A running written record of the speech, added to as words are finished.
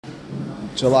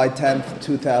July 10th,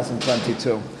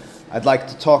 2022. I'd like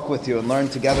to talk with you and learn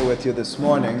together with you this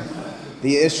morning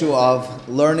the issue of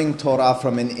learning Torah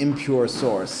from an impure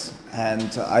source.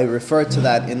 And I refer to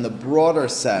that in the broader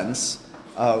sense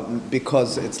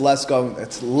because it's less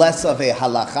of a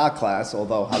halakha class,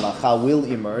 although halakha will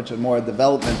emerge, and more a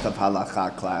development of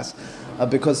halakha class.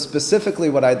 Because specifically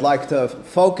what I'd like to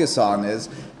focus on is,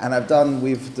 and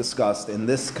we've discussed in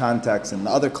this context, in the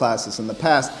other classes in the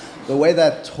past, the way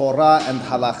that Torah and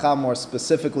halakha more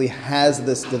specifically has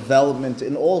this development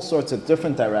in all sorts of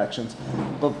different directions.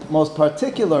 But most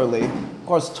particularly, of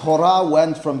course, Torah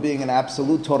went from being an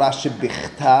absolute Torah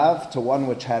shebichtav to one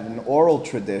which had an oral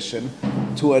tradition,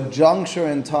 to a juncture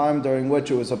in time during which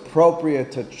it was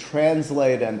appropriate to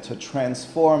translate and to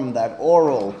transform that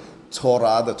oral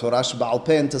Torah, the Torah Sheba'al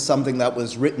Peh, into something that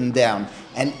was written down.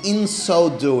 And in so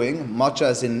doing, much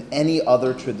as in any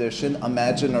other tradition,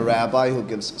 imagine a rabbi who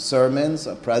gives sermons,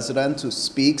 a president who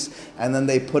speaks, and then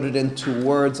they put it into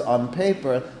words on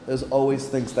paper. There's always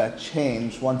things that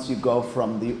change once you go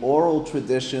from the oral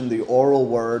tradition, the oral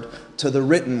word, to the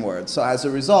written word. So as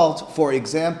a result, for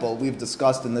example, we've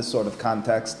discussed in this sort of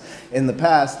context in the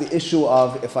past, the issue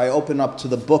of if I open up to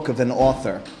the book of an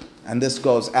author, and this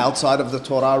goes outside of the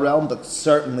Torah realm, but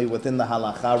certainly within the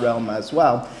halakha realm as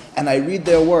well, and I read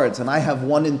their words, and I have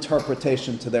one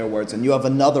interpretation to their words, and you have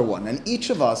another one, and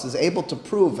each of us is able to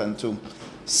prove and to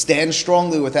stand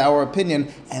strongly with our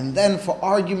opinion, and then for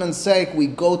argument's sake, we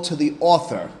go to the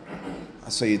author.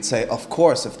 So you'd say, of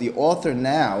course, if the author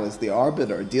now is the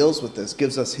arbiter, deals with this,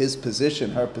 gives us his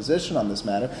position, her position on this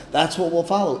matter, that's what we'll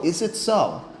follow. Is it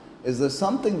so? Is there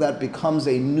something that becomes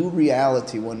a new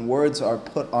reality when words are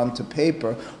put onto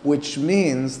paper, which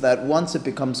means that once it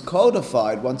becomes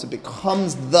codified, once it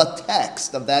becomes the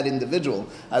text of that individual,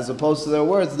 as opposed to their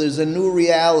words, there's a new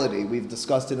reality. We've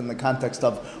discussed it in the context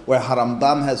of where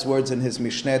Harambam has words in his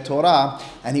Mishneh Torah,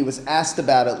 and he was asked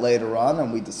about it later on,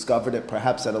 and we discovered it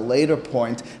perhaps at a later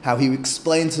point, how he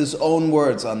explains his own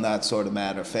words on that sort of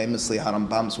matter. Famously,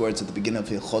 Harambam's words at the beginning of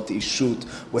Hilchot Ishut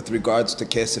with regards to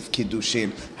Kesef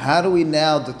Kiddushin. How do we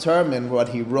now determine what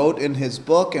he wrote in his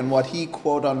book and what he,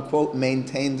 quote-unquote,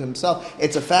 maintained himself?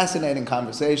 It's a fascinating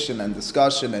conversation and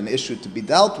discussion and issue to be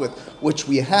dealt with, which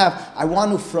we have. I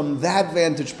want to, from that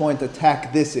vantage point,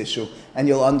 attack this issue, and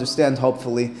you'll understand,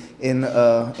 hopefully,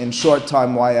 in short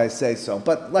time why I say so.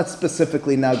 But let's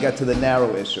specifically now get to the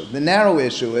narrow issue. The narrow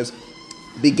issue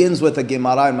begins with a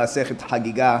Gemara in Masechet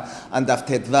Hagigah and Daf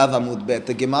Tetvav Amud Bet.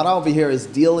 The Gemara over here is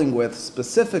dealing with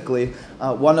specifically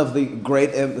one of the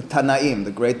great Tanaim,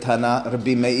 the great Tana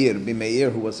Rabbi Meir. Rabbi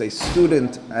Meir, who was a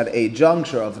student at a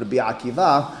juncture of Rabbi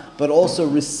Akiva, but also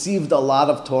received a lot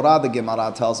of Torah, the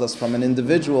Gemara tells us, from an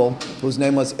individual whose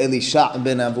name was Elisha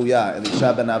ben Avuya.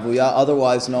 Elisha ben Avuya,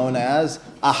 otherwise known as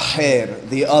Acher,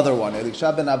 the other one.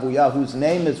 Elisha ben Avuya, whose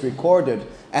name is recorded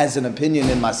as an opinion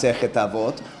in Masechet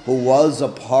Avot, who was a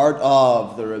part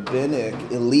of the rabbinic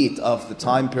elite of the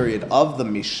time period of the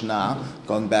Mishnah,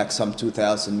 going back some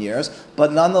 2,000 years.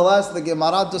 But nonetheless, the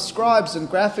Gemara describes in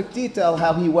graphic detail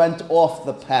how he went off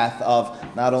the path of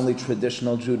not only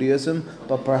traditional Judaism,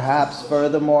 but perhaps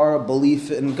furthermore,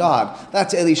 belief in God.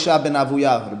 That's Elisha ben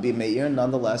Avuya. Rabbi Meir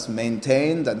nonetheless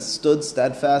maintained and stood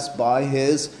steadfast by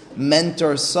his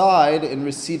mentor's side in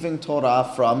receiving Torah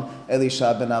from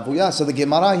Elisha ben Avuya. So the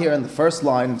Gemara here in the first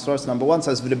line, source number 1,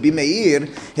 says, Rabbi Meir,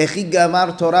 hechi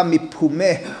gamar Torah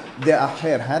mipumeh de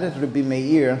acher. How did Rabbi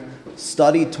Meir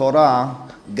study Torah?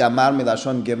 Gamar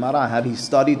milashon Gemara. Had he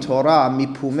studied Torah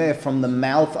mipumeh from the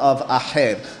mouth of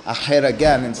Acher? Acher,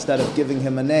 again, instead of giving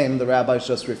him a name, the rabbis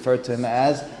just referred to him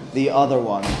as the other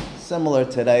one. Similar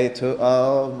today to,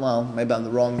 maybe I'm the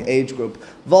wrong age group,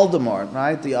 Voldemort,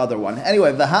 right? The other one.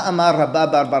 Anyway, V'ha'amar Rabba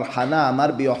bar bar Hana,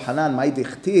 Amar Rabbi Yochanan, Mai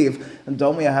dichtiv, and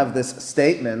don't we have this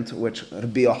statement, which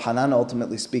Rabbi Yochanan,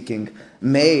 ultimately speaking,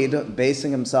 made,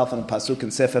 basing himself on a pasuk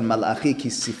in Sefer Malachi, Ki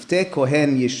siftei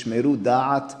kohen yishmeru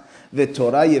da'at,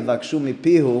 v'torah yivakshu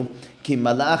mipihu, ki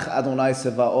malach Adonai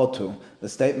sevaotu. The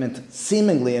statement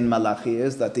seemingly in Malachi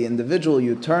is that the individual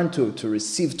you turn to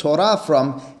receive Torah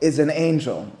from is an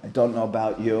angel. I don't know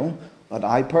about you, but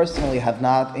I personally have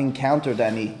not encountered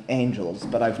any angels.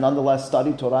 But I've nonetheless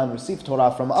studied Torah and received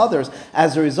Torah from others.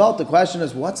 As a result, the question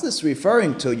is, what's this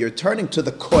referring to? You're turning to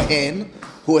the Kohen,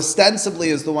 who ostensibly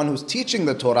is the one who's teaching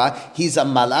the Torah. He's a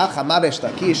malach, Amar Esh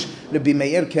Lakish. Rabbi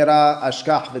Meir kera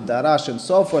ashkach v'darash and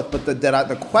so forth. But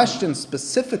the question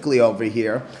specifically over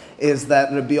here is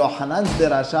that Rabbi Yochanan's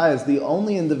derasha is the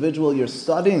only individual you're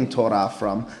studying Torah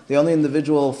from. The only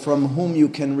individual from whom you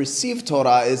can receive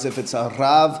Torah is if it's a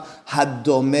Rav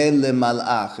Haddomeh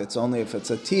leMalach. It's only if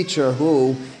it's a teacher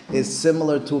who is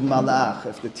similar to Malach.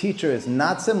 If the teacher is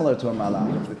not similar to a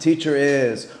Malach, if the teacher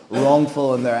is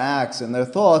wrongful in their acts and their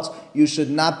thoughts, you should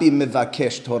not be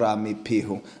mivakesh Torah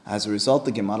mipihu. As a result,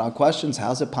 the Gemara questions,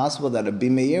 how is it possible that Rabbi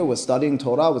Meir was studying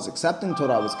Torah, was accepting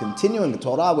Torah, was continuing the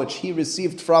Torah which he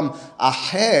received from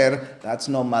Aher? That's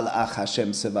no Malach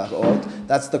Hashem Sevaot.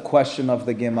 That's the question of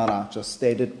the Gemara, just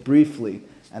stated briefly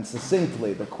and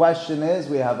succinctly. The question is,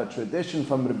 we have a tradition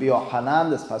from Rabbi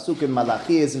Yochanan, this pasuk in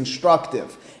Malachi is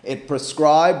instructive. It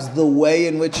prescribes the way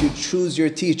in which you choose your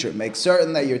teacher. Make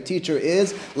certain that your teacher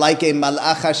is like a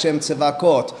Malach Hashem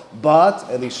Tzevakot. But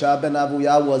Elisha ben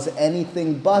Avuya was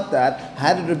anything but that.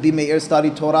 How did Rabbi Meir study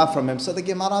Torah from him? So the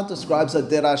Gemara describes a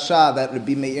derasha that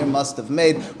Rabbi Meir must have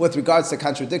made with regards to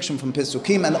contradiction from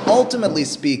Pesukim, and ultimately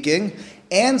speaking,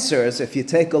 answers, if you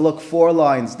take a look 4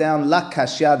 lines down, La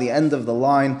Kashya, the end of the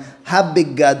line,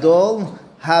 Habik Gadol,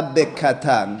 Habik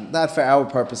Katan. That, for our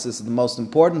purposes, is the most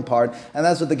important part, and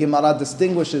that's what the Gemara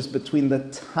distinguishes between the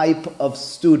type of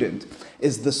student.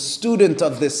 Is the student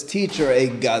of this teacher a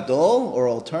gadol, or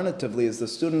alternatively, is the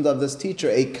student of this teacher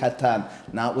a katan?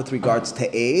 Not with regards to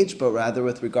age, but rather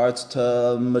with regards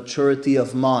to maturity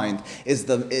of mind. Is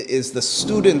the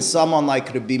student someone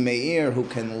like Rabbi Meir who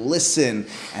can listen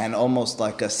and almost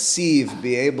like a sieve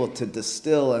be able to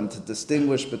distill and to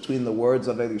distinguish between the words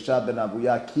of Elisha ben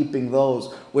Avuya, keeping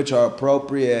those which are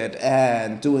appropriate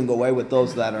and doing away with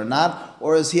those that are not?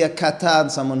 Or is he a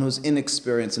katan, someone who's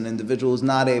inexperienced, an individual who's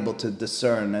not able to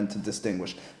discern and to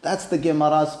distinguish? That's the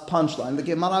Gemara's punchline. The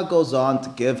Gemara goes on to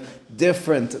give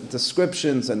different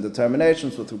descriptions and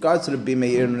determinations with regards to Rabbi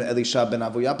Meir and Elisha ben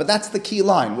Avuya, but that's the key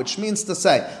line, which means to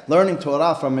say, learning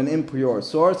Torah from an impure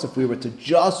source, if we were to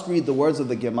just read the words of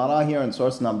the Gemara here in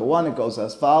source number 1, it goes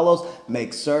as follows: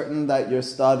 make certain that you're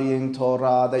studying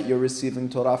Torah, that you're receiving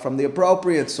Torah from the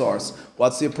appropriate source.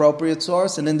 What's the appropriate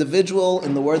source? An individual,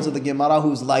 in the words of the Gemara,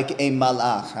 who's like a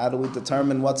malach. How do we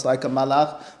determine what's like a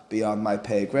malach? Beyond my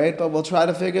pay grade, but we'll try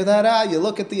to figure that out. You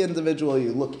look at the individual,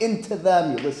 you look into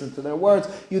them, you listen to their words,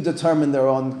 you determine their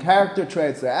own character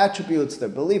traits, their attributes, their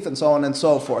belief, and so on and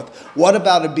so forth. What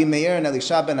about Rabbi Meir and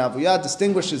Elisha ben Avuya?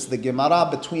 Distinguishes the Gemara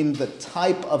between the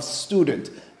type of student.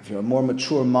 If you're a more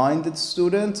mature-minded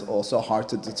student, also hard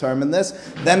to determine this,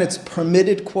 then it's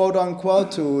permitted,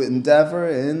 quote-unquote, to endeavor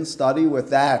in study with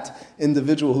that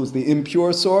individual who's the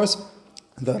impure source,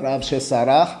 the Rav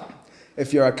Shesarach.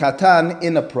 If you're a katan,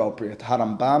 inappropriate.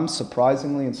 Harambam,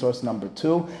 surprisingly, in source number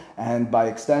 2, and by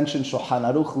extension, Shulchan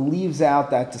Aruch leaves out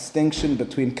that distinction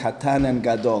between katan and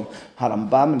gadol.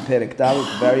 Harambam in Perek Dalet,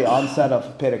 the very onset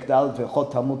of Perek Dalet,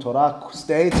 V'chot Talmud Torah,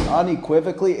 states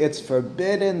unequivocally it's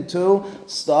forbidden to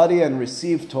study and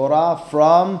receive Torah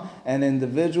from an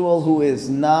individual who is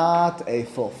not a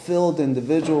fulfilled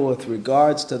individual with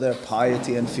regards to their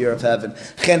piety and fear of heaven.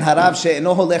 If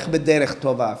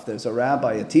there's a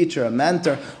rabbi, a teacher, a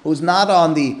mentor who's not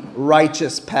on the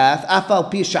righteous path,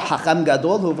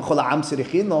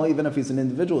 even if he's an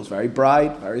individual who's very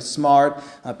bright, very smart,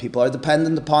 people are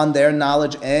dependent upon their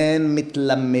knowledge, and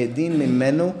mitlamedin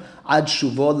mimenu ad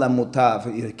shuvo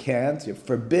lamutav. You can't, you're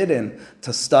forbidden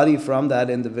to study from that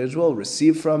individual,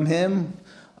 receive from him,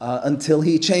 until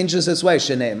he changes his way.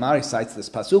 Shneimar, he cites this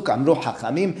pasuk, Amru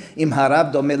Hachamim, Im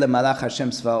harav domeh lemalach Hashem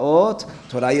tzvaot,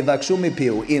 Torah yivakshu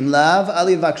mipiu. Im lav, al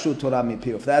yivakshu Torah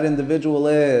mipiu. If that individual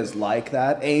is like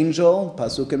that angel,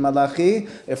 pasuk in Malachi,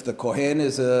 if the Kohen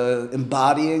is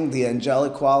embodying the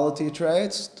angelic quality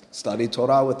traits, study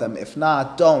Torah with them. If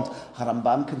not, don't.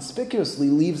 Harambam conspicuously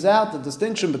leaves out the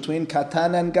distinction between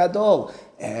katan and gadol.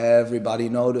 Everybody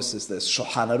notices this.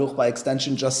 Shulchan Aruch, by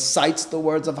extension, just cites the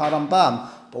words of Harambam.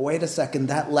 But wait a second,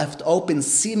 that left open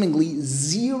seemingly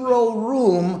zero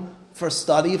room for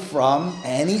study from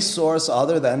any source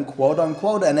other than,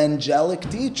 quote-unquote, an angelic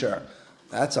teacher.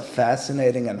 That's a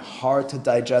fascinating and hard to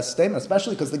digest statement,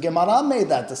 especially because the Gemara made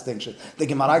that distinction. The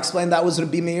Gemara explained that was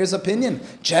Rabbi Meir's opinion.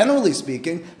 Generally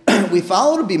speaking, we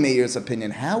follow Rabbi Meir's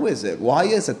opinion. How is it? Why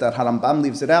is it that Harambam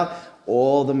leaves it out?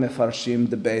 All the Mefarshim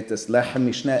debate this. Lechem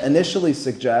Mishneh initially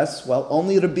suggests, well,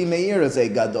 only Rabbi Meir is a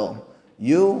gadol.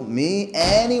 You, me,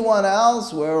 anyone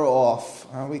else, we're off.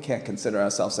 We can't consider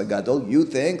ourselves a gadol. You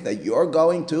think that you're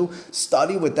going to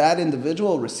study with that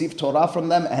individual, receive Torah from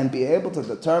them, and be able to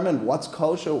determine what's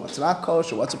kosher, what's not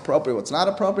kosher, what's appropriate, what's not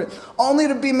appropriate, only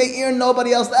to be me'ir,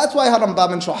 nobody else. That's why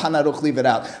Harambam and Shulchan Aruch leave it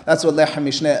out. That's what Lech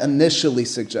HaMishneh initially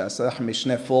suggests. Lech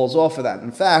HaMishneh falls off of that.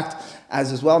 In fact,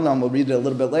 as is well known, we'll read it a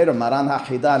little bit later, Maran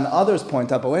HaChida and others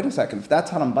point out, but wait a second, if that's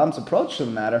Harambam's approach to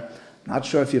the matter, not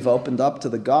sure if you've opened up to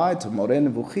the guide, to Moreh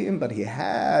Nevuchim, but he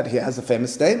has a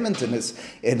famous statement in his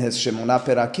Shemona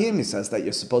Perakim. He says that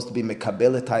you're supposed to be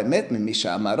mekabel et haemet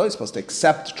mimisha amaro. You're supposed to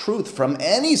accept truth from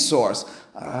any source.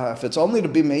 If it's only to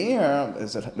be Meir,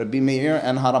 is it to be Meir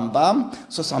and Harambam?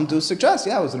 So some do suggest,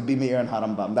 it was to be Meir and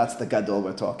Harambam. That's the gadol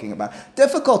we're talking about.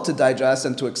 Difficult to digest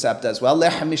and to accept as well.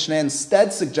 Lech HaMishneh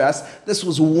instead suggests this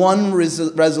was one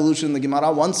resolution in the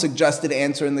Gemara, one suggested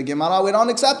answer in the Gemara. We don't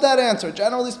accept that answer.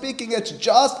 Generally speaking, it's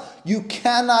just you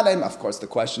cannot, and of course the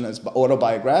question is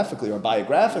autobiographically or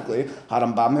biographically,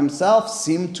 Harambam himself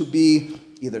seemed to be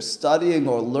either studying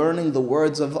or learning the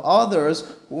words of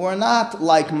others who are not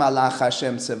like Malach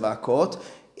Hashem Sevakot,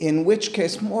 in which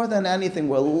case, more than anything,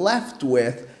 we're left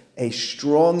with a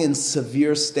strong and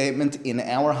severe statement in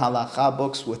our halacha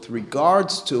books with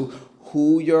regards to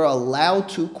who you're allowed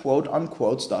to, quote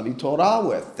unquote, study Torah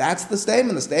with. That's the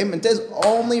statement. The statement is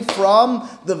only from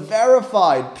the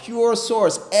verified, pure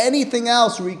source. Anything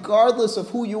else, regardless of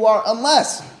who you are,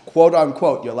 unless, quote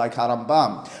unquote, you're like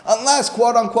Harambam. Unless,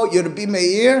 quote unquote, you're to be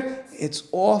Meir, it's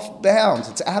off bounds.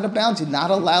 It's out of bounds. You're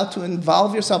not allowed to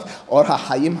involve yourself. Or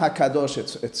HaHayim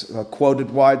HaKadosh, it's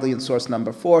quoted widely in source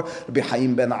number 4. Rabbi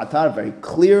Hayim ben Atar very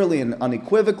clearly and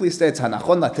unequivocally states,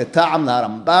 Hanachon lateta'am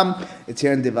la'Rambam. It's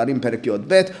here in Devarim Perek Yod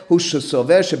Bet. Hu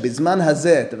shesover shebizman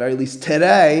hazeh, at the very least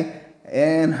today,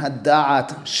 אין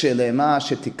הדעת שלמה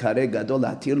שתיקרא גדול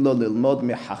להתיר לו ללמוד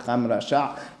מחכם רשע.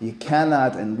 You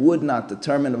cannot and would not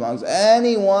determine amongst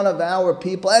any one of our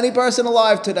people, any person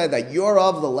alive today, that you're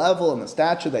of the level and the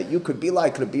stature that you could be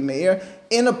like Rabbi Meir.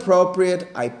 Inappropriate.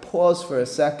 I pause for a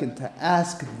second to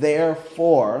ask,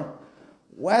 therefore,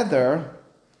 whether,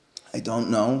 I don't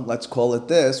know, let's call it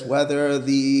this, whether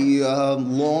the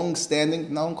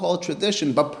long-standing, don't call it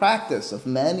tradition, but practice of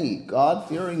many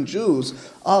God-fearing Jews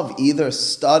of either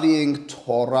studying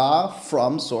Torah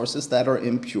from sources that are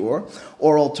impure,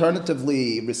 or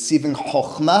alternatively receiving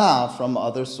Chokhmah from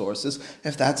other sources,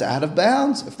 if that's out of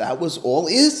bounds, if that was all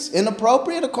is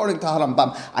inappropriate according to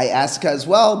Harambam. I ask as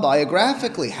well,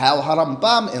 biographically, how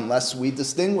Harambam, unless we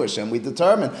distinguish and we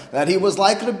determine that he was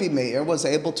like Rabbi Meir, was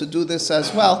able to do this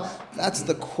as well. That's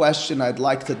the question I'd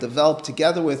like to develop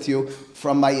together with you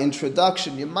from my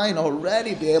introduction. You might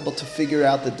already be able to figure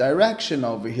out the direction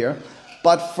over here.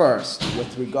 But first,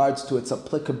 with regards to its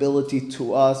applicability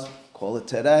to us, call it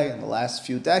today, in the last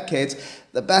few decades,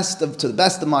 to the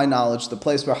best of my knowledge, the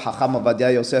place where Chacham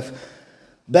Ovadia Yosef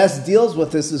best deals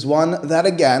with this is one that,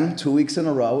 again, 2 weeks in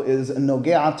a row, is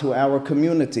nogea to our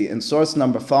community. In source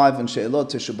number 5, in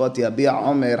She'elot Teshubot Yabia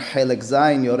Omer Chelek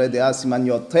Zayin Yoreh De'ah Siman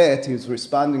Yotet, he's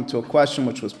responding to a question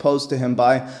which was posed to him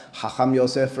by Chacham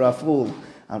Yosef Raful.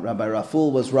 Rabbi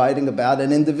Raful was writing about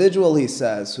an individual, he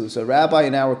says, who's a rabbi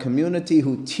in our community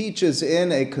who teaches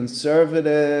in a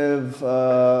conservative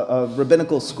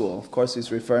rabbinical school. Of course, he's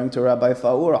referring to Rabbi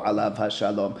Faur, Alav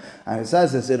HaShalom. And he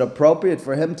says, is it appropriate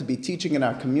for him to be teaching in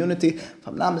our community? If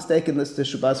I'm not mistaken, this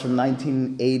Teshuvah is from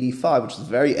 1985, which is the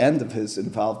very end of his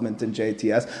involvement in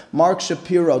JTS. Mark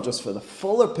Shapiro, just for the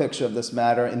fuller picture of this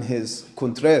matter, in his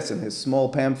Kuntres, in his small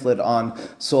pamphlet on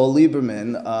Saul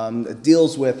Lieberman,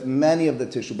 deals with many of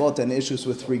the Teshubot and issues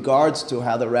with regards to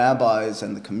how the rabbis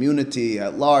and the community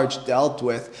at large dealt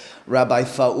with Rabbi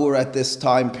Faur at this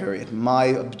time period. My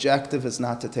objective is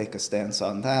not to take a stance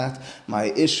on that. My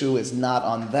issue is not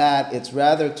on that. It's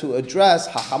rather to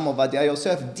address Chacham Ovadia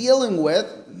Yosef dealing with,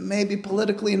 maybe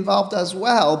politically involved as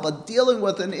well, but dealing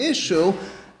with an issue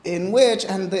in which,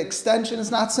 and the extension is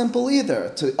not simple either.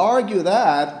 To argue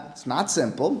that, it's not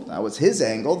simple, that was his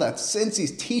angle, that since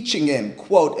he's teaching in,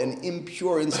 quote, an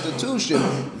impure institution,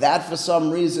 that for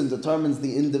some reason determines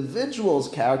the individual's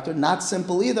character, not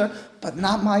simple either, but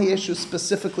not my issue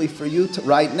specifically for you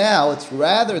right now. It's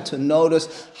rather to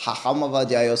notice Chacham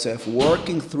Ovadia Yosef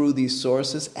working through these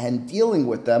sources and dealing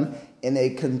with them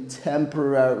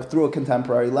through a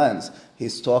contemporary lens.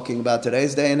 He's talking about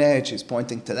today's day and age. He's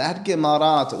pointing to that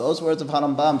Gemara, to those words of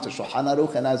Harambam, to Shulchan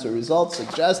Aruch, and as a result,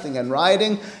 suggesting and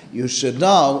writing, you should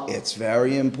know it's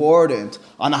very important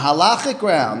on a halachic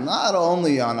ground, not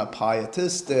only on a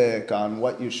pietistic, on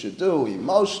what you should do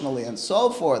emotionally and so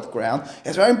forth ground.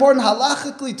 It's very important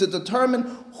halachically to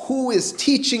determine who is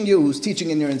teaching you, who's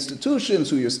teaching in your institutions,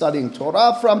 who you're studying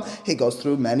Torah from. He goes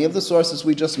through many of the sources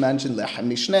we just mentioned, Lechem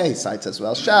Mishneh, he cites as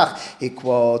well Shach, he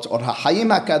quotes Or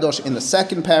HaHayim HaKadosh in the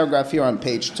second paragraph here on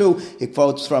page 2, he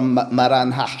quotes from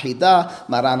Maran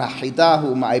HaHida,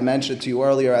 whom I mentioned to you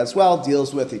earlier as well,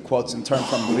 deals with, he quotes in turn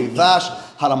from Rivash,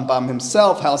 Harambam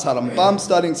himself, how's Harambam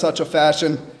studying such a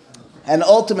fashion? And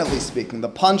ultimately speaking, the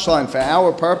punchline for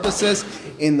our purposes,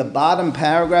 in the bottom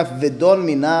paragraph, Vidon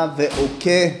mina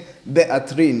ve'oke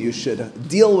be'atrin. You should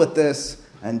deal with this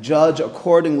and judge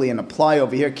accordingly and apply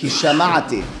over here. Ki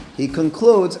shama'ati. He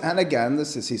concludes, and again,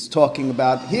 he's talking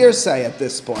about hearsay at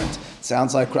this point.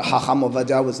 Sounds like Chacham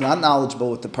Ovadia was not knowledgeable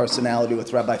with the personality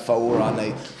with Rabbi Faur on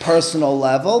a personal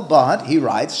level, but he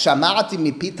writes, Shama'ati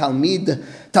mipi talmidei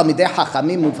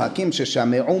Chachamim muvhakim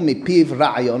sheshame'u mipiv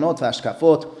ra'ayonot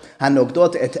v'ashkafot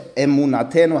hanogdot et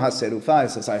emunatenu haserufa. He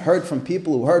says, I heard from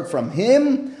people who heard from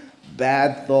him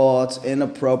bad thoughts,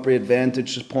 inappropriate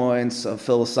vantage points of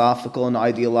philosophical and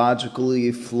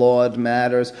ideologically flawed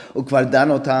matters. He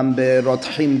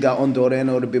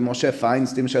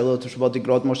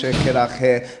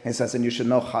says, and you should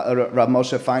know Rav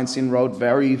Moshe Feinstein wrote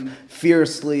very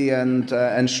fiercely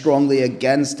and strongly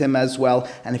against him as well.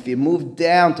 And if you move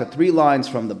down to 3 lines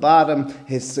from the bottom,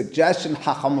 his suggestion,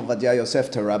 Chacham Ovadia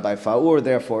Yosef to Rabbi Faur,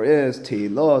 therefore is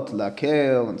Tehilot,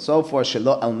 Lakel, and so forth,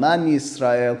 Shelo Alman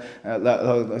Yisrael,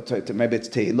 maybe it's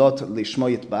Tehilot Lishmo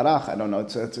Yitbarach, I don't know,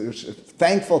 it's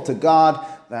thankful to God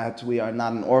that we are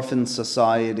not an orphan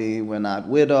society, we're not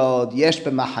widowed. Yesh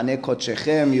b'machane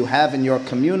kodshechem, you have in your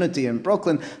community in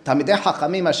Brooklyn, Talmidei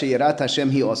Chachamim asher yirat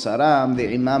Hashem hi osaram,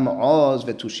 ve'imam oz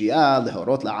ve'tushia,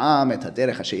 lehorot la'am, et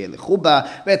haderech asher yelechu ba,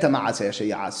 ve'et ha'ma'aseh asher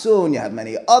ya'asun. You have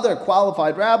many other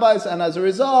qualified rabbis, and as a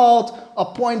result,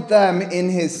 appoint them in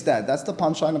his stead. That's the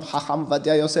punchline of Chacham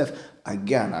Ovadia Yosef.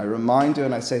 Again, I remind you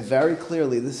and I say very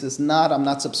clearly, I'm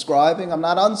not subscribing, I'm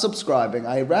not unsubscribing.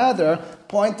 I rather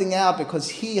pointing out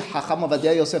because Chacham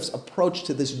Ovadia Yosef's approach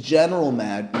to this general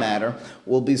matter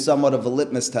will be somewhat of a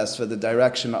litmus test for the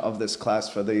direction of this class,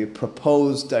 for the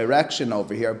proposed direction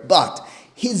over here. But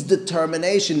his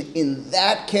determination in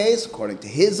that case, according to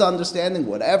his understanding,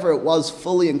 whatever it was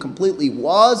fully and completely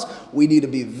was, we need to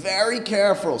be very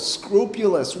careful,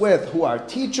 scrupulous with who our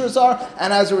teachers are,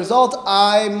 and as a result,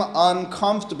 I'm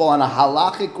uncomfortable on a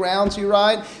halachic grounds, you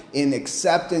write, in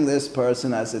accepting this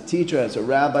person as a teacher, as a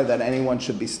rabbi that anyone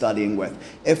should be studying with.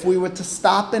 If we were to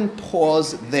stop and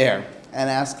pause there and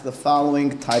ask the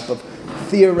following type of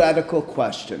theoretical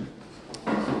question,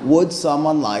 would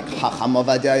someone like Chacham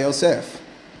Ovadia Yosef,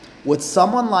 would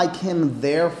someone like him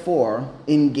therefore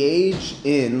engage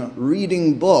in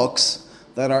reading books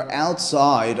that are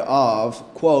outside of,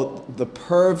 quote, the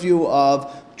purview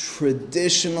of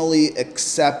traditionally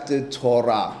accepted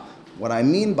Torah? What I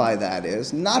mean by that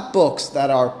is not books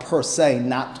that are per se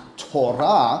not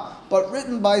Torah, but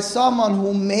written by someone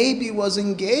who maybe was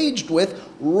engaged with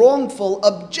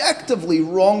objectively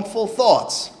wrongful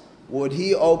thoughts. Would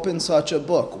he open such a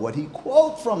book? Would he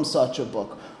quote from such a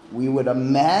book? We would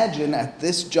imagine at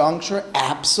this juncture,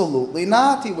 absolutely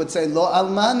not. He would say, Lo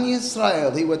Alman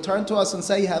Yisrael. He would turn to us and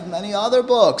say, you have many other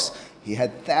books. He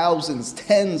had thousands,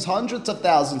 tens, hundreds of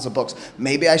thousands of books.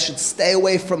 Maybe I should stay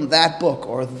away from that book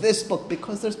or this book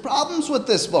because there's problems with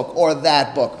this book or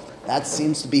that book. That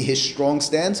seems to be his strong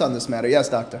stance on this matter. Yes,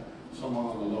 Doctor? Someone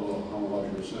on the level of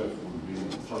Hamad Yosef would be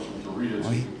the person to read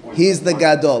it. He's the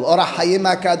Gadol. Or HaHayim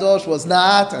HaKadosh was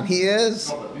not, and he is.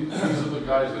 No, but these are the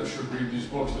guys that should read these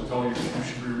books to tell you if you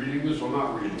should be reading this or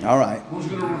not reading it. All right. Who's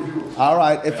going to review it? All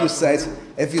right, if you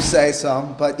say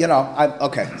so. But,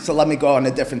 okay, so let me go in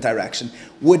a different direction.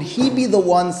 Would he be the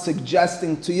one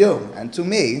suggesting to you and to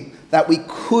me that we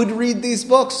could read these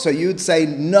books? So you'd say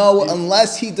no,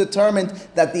 unless he determined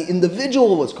that the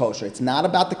individual was kosher. It's not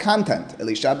about the content.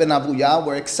 Elisha ben Avuya,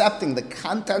 we're accepting the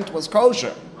content was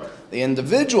kosher. The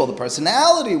individual, the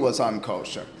personality was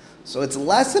unkosher. So it's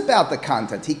less about the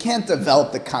content. He can't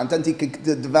develop the content. He could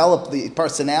develop the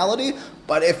personality.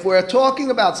 But if we're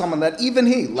talking about someone that even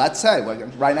he, let's say,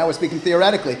 right now we're speaking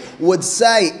theoretically, would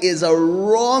say is a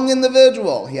wrong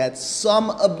individual. He had some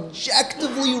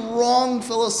objectively wrong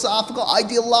philosophical,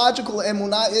 ideological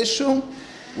emunah issue.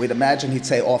 We'd imagine he'd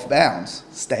say off bounds.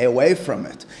 Stay away from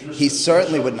it. He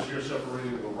certainly would not. You're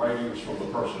separating the writings from the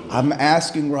person? I'm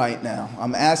asking right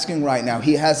now.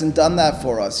 He hasn't done that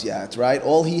for us yet, right?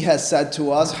 All he has said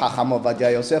to us, Chacham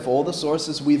Ovadia Yosef, all the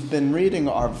sources we've been reading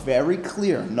are very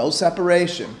clear. No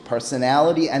separation.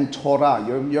 Personality and Torah.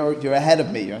 You're ahead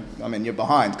of me. You're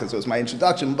behind because it was my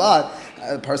introduction. But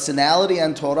personality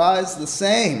and Torah is the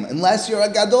same. Unless you're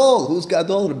a Gadol. Who's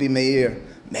Gadol? To be Meir.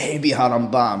 Maybe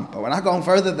Harambam. But we're not going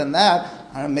further than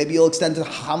that. Maybe you'll extend to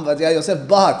Chacham Ovadia Yosef,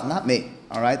 but not me.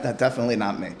 All right, that's definitely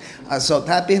not me. So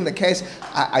that being the case,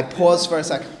 I pause for a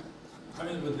second. I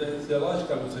mean, with the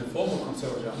theological, I would say former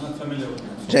conservative. I'm not familiar with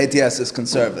them. JTS is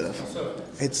conservative.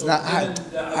 It's so not.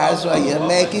 Ezra, you're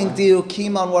making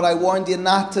diukim on what I warned you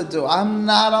not to do. I'm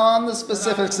not on the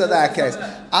specifics of that case.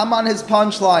 I'm on his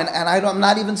punchline, and I'm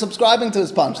not even subscribing to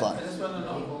his punchline. I just want to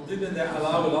know, didn't they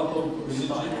allow a lot of religious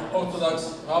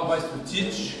Orthodox rabbis to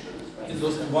teach in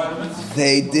those environments?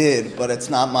 They did, but it's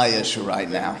not my issue right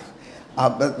now.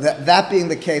 But that being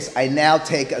the case, I now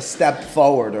take a step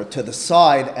forward or to the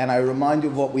side, and I remind you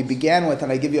of what we began with,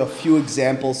 and I give you a few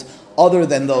examples other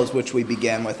than those which we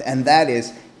began with, and that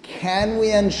is, can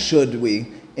we and should we,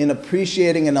 in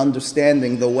appreciating and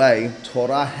understanding the way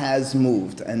Torah has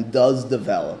moved and does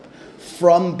develop,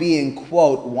 from being,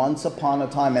 quote, once upon a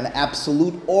time an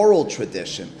absolute oral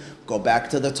tradition. Go back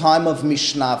to the time of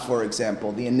Mishnah, for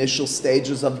example, the initial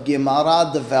stages of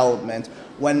Gemara development,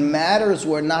 when matters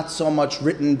were not so much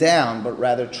written down, but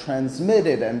rather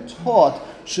transmitted and taught.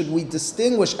 Should we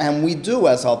distinguish, and we do,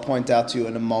 as I'll point out to you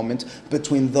in a moment,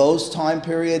 between those time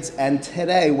periods and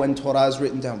today when Torah is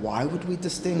written down? Why would we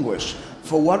distinguish?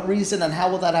 For what reason, and how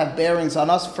will that have bearings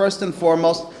on us? First and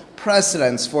foremost,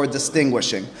 precedents for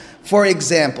distinguishing. For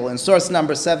example, in source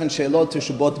number 7, Sheilot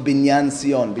Teshubot Binyan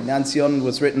Sion. Binyan Sion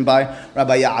was written by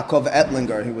Rabbi Yaakov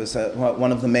Ettlinger. He was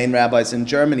one of the main rabbis in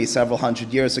Germany several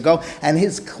hundred years ago. And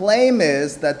his claim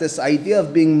is that this idea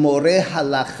of being Moreh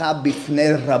Halacha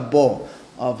Bifnei Rabo,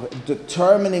 of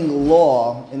determining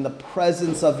law in the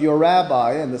presence of your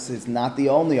rabbi, and this is not the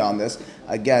only on this,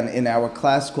 again, in our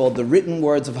class called The Written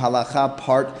Words of Halacha,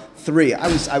 Part 3.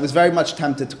 I was very much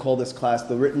tempted to call this class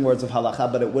The Written Words of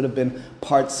Halacha, but it would have been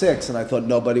Part 6, and I thought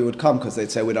nobody would come because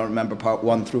they'd say we don't remember Part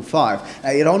 1 through 5.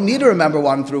 Now, you don't need to remember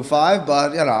 1 through 5,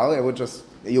 but, it would just...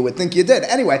 You would think you did.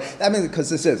 Anyway,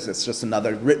 because it's just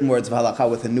another written words of halakha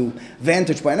with a new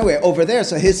vantage point. Anyway, over there,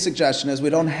 so his suggestion is we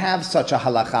don't have such a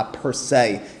halakha per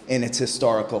se in its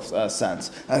historical sense.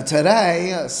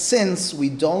 Today, since we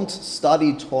don't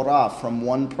study Torah from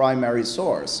one primary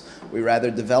source, we rather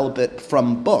develop it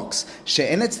from books.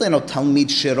 She'en etzleno talmid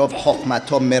shirov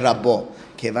chokhmato merabo.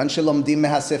 Kevan shelomdim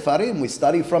mehasefarim. We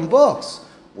study from books.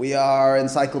 We are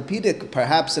encyclopedic,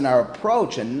 perhaps, in our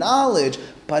approach and knowledge,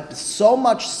 but so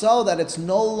much so that it's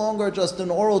no longer just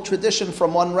an oral tradition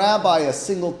from one rabbi, a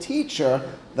single teacher.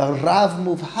 The Rav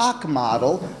Muvhak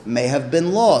model may have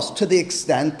been lost to the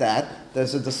extent that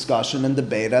there's a discussion and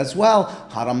debate as well.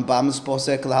 Harambam is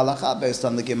posek l'halacha based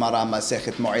on the Gemara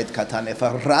Masechet Moed Katan. If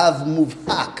a Rav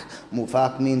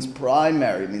Muvhak means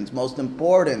primary, means most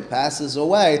important, passes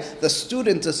away, the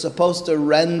student is supposed to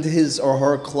rend his or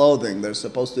her clothing. They're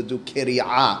supposed to do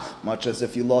kiri'ah, much as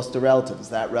if you lost a relative. Is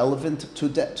that relevant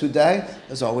today?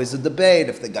 There's always a debate.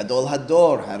 If the Gadol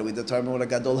Hador, how do we determine what a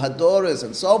Gadol Hador is,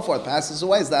 and so forth, passes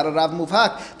away. Is that a Rav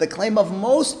Muvhak? The claim of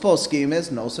most poskim is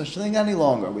no such thing any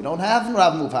longer. We don't have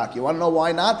Rav Muvhak. You want to know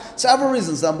why not? Several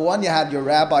reasons. Number one, you had your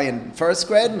rabbi in first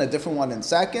grade and a different one in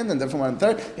second and a different one in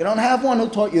third. You don't have one who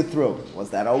taught you through. Was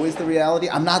that always the reality?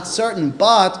 I'm not certain,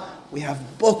 but we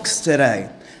have books today.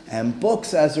 And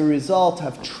books, as a result,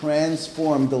 have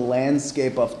transformed the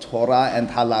landscape of Torah and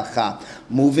Halakha.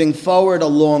 Moving forward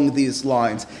along these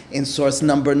lines, in source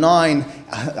number 9,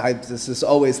 this is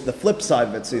always the flip side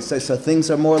of it. So you say, so things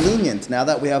are more lenient. Now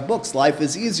that we have books, life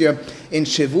is easier. In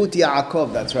Shevut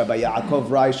Yaakov, that's Rabbi Yaakov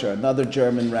Reischer, another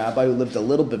German rabbi who lived a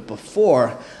little bit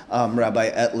before Rabbi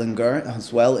Ettlinger,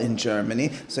 as well in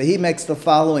Germany. So he makes the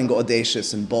following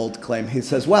audacious and bold claim. He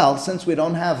says, well, since we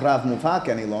don't have Rav Muvhak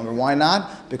any longer, why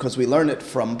not? Because we learn it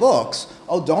from books.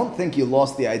 Oh, don't think you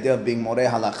lost the idea of being Moreh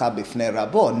Halacha Bifnei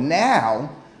Rabo. Now,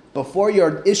 before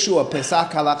you issue a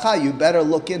Pesach Halakha, you better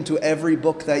look into every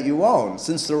book that you own.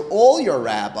 Since they're all your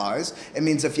rabbis, it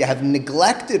means if you have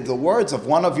neglected the words of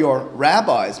one of your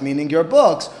rabbis, meaning your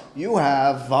books, you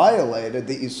have violated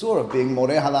the Isur of being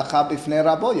Moreh Halacha Bifnei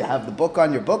Rabo. You have the book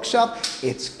on your bookshelf.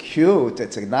 It's cute.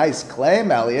 It's a nice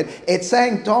claim, Elliot. It's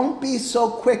saying, don't be so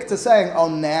quick to saying, oh,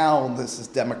 now this is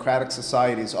democratic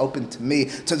society is open to me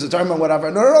to determine whatever.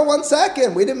 No, 1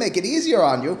 second. We didn't make it easier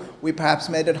on you. We perhaps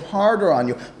made it harder on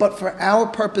you. But for our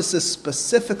purposes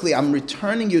specifically, I'm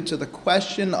returning you to the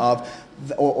question of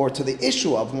or to the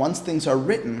issue of once things are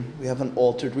written, we have an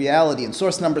altered reality. In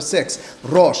source number 6,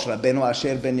 Rosh, Rabbeinu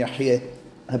Asher ben Yehiel.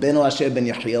 Rabbeinu Asher ben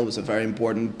Yehiel was a very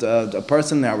important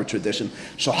person in our tradition.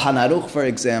 Shulchan Aruch, for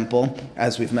example,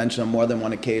 as we've mentioned on more than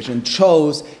one occasion,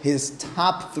 chose his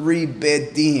top 3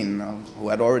 Beit Din, who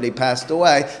had already passed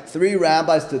away, 3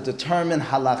 rabbis to determine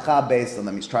halakha based on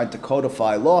them. He's trying to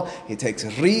codify law. He takes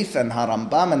Rif and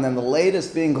Harambam, and then the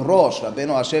latest being Rosh,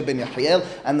 Rabbeinu Asher ben Yehiel,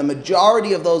 and the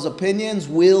majority of those opinions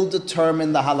will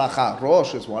determine the halakha.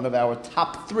 Rosh is one of our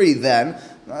top 3 then.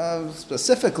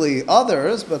 Specifically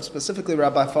others, but specifically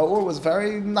Rabbi Faur was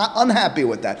very not unhappy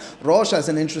with that. Rosh has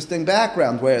an interesting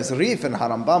background, whereas Rif and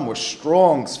Harambam were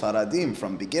strong Sfaradim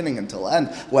from beginning until end,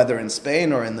 whether in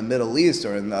Spain or in the Middle East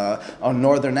or in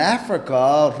Northern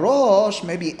Africa. Rosh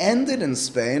maybe ended in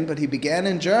Spain, but he began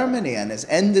in Germany, and his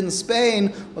end in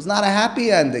Spain was not a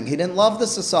happy ending. He didn't love the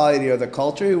society or the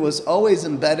culture. He was always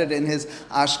embedded in his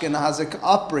Ashkenazic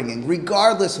upbringing.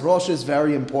 Regardless, Rosh is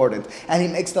very important, and he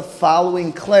makes the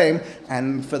following claim,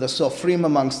 and for the Sofrim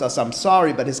amongst us, I'm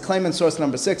sorry, but his claim in source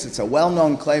number 6, it's a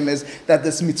well-known claim, is that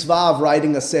this mitzvah of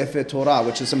writing a Sefer Torah,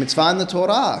 which is a mitzvah in the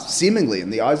Torah, seemingly,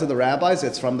 in the eyes of the rabbis,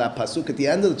 it's from that pasuk at the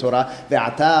end of the Torah,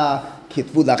 Ve'ata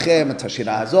kitvu lachem et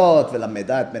hashira hazot,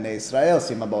 ve'lameda et bnei Yisrael,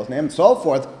 sima ba'otneim, and so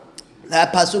forth.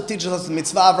 That pasuk teaches us the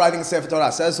mitzvah of writing a Sefer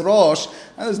Torah. Says Rosh,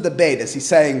 and there's debate, is he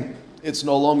saying it's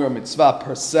no longer a mitzvah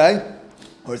per se,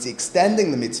 or is he extending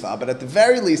the mitzvah? But at the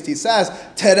very least, he says,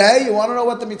 today, you want to know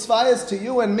what the mitzvah is to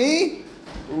you and me?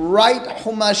 Write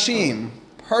Humashim,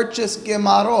 purchase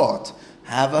Gemarot,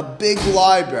 have a big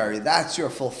library. That's your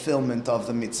fulfillment of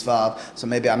the mitzvah. So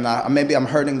maybe I'm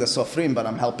hurting the Sofrim, but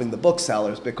I'm helping the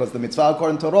booksellers, because the mitzvah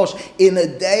according to Rosh, in a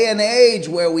day and age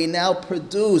where we now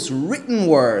produce written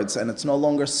words, and it's no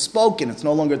longer spoken, it's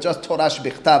no longer just Torah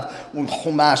shbichtav,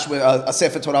 Chumash, a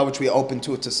Sefer Torah which we open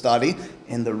to study.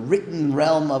 In the written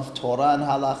realm of Torah and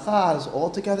Halakha is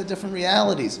altogether different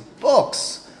realities.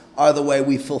 Books are the way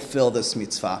we fulfill this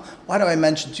mitzvah. Why do I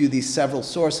mention to you these several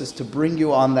sources? To bring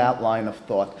you on that line of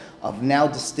thought, of now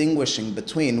distinguishing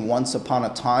between once upon a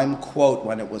time, quote,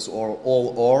 when it was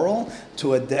all oral,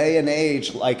 to a day and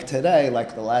age like today,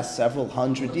 like the last several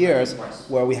hundred years,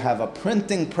 where we have a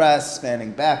printing press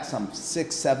spanning back some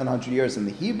 600-700 years in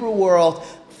the Hebrew world,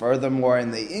 furthermore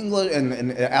in the English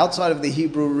and outside of the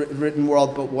Hebrew written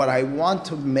world. But what I want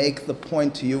to make the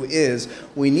point to you is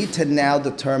we need to now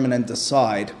determine and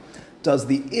decide, does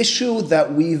the issue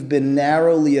that we've been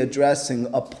narrowly addressing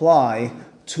apply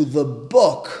to the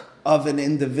book of an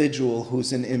individual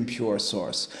who's an impure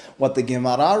source? What the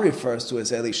Gemara refers to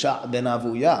as Elisha ben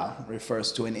Avuya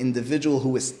refers to an individual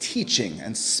who is teaching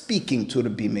and speaking to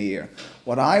Rabbi Meir.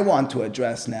 What I want to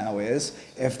address now is,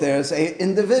 if there's an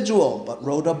individual but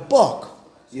wrote a book,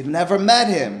 you've never met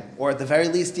him, or at the very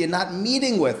least you're not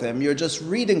meeting with him, you're just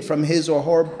reading from his or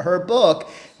her book,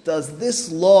 does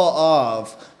this law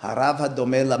of Harav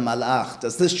Hadome LaMalach,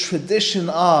 does this tradition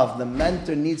of the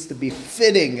mentor needs to be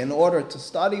fitting in order to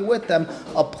study with them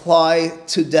apply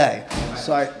today?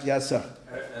 So, yes, sir.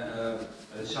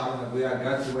 Shalom Abuya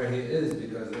got to where he is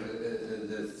because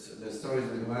the stories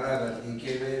of the Gemara that he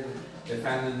came in, they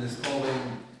found him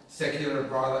holding secular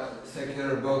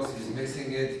books, he's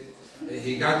mixing it.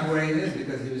 He got to where he is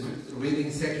because he was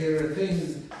reading secular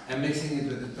things and mixing it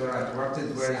with the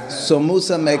Torah. So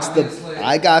Musa makes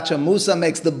Musa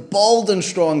makes the bold and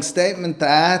strong statement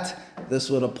that this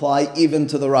would apply even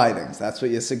to the writings. That's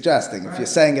what you're suggesting. Right. If you're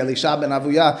saying Elisha ben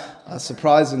Avuya,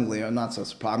 surprisingly, or not so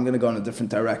surprising, I'm going to go in a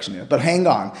different direction here. But hang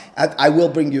on, I will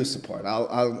bring you support.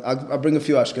 I'll bring a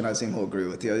few Ashkenazim who agree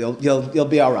with you. You'll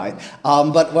be all right.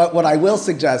 But what I will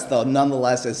suggest, though,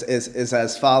 nonetheless, is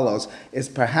as follows: is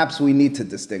perhaps we need to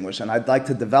distinguish, and I'd like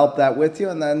to develop that with you,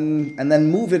 and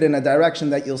then move it in a direction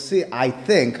that you'll see.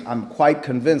 I'm quite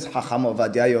convinced Chacham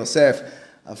Ovadia Yosef,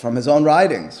 from his own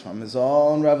writings, from his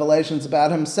own revelations about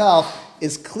himself,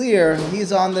 is clear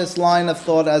he's on this line of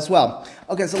thought as well.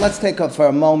 Okay, so let's take up for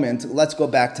a moment, let's go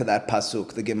back to that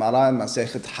pasuk. The Gemara in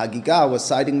Masechet Hagigah was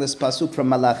citing this pasuk from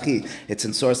Malachi. It's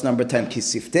in source number 10. Ki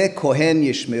siftei kohen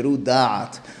yishmeru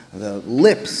da'at. The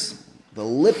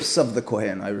lips of the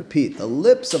kohen, I repeat, the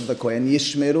lips of the kohen,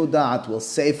 yishmeru da'at, will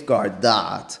safeguard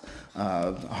da'at.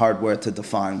 Hard word to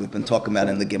define. We've been talking about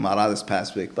it in the Gemara this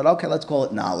past week. But okay, let's call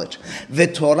it knowledge.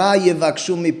 V'torah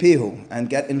yivakshu mipihu, and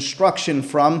get instruction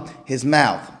from his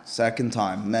mouth. Second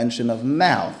time, mention of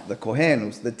mouth. The Kohen,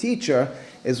 who's the teacher,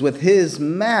 is with his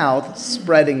mouth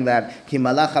spreading that. Ki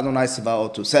malach Adonai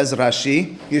Sevaotu. Says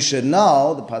Rashi, you should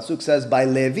know, the pasuk says by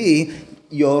Levi,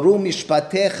 Yoru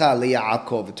mishpatecha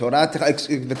liYaakov,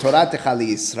 v'toratecha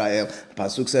liYisrael.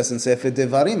 Pasuk says in Sefer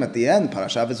Devarim at the end,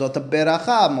 Parashat V'zot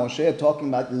HaBeracha, Moshe talking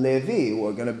about Levi, who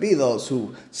are going to be those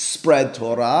who spread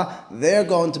Torah. They're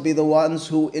going to be the ones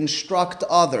who instruct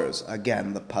others.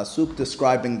 Again, the pasuk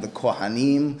describing the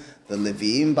Kohanim, the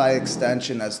Leviim by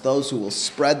extension, as those who will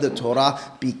spread the Torah.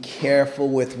 Be careful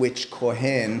with which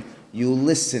Kohen you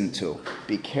listen to.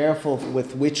 Be careful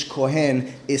with which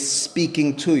Kohen is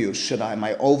speaking to you. Am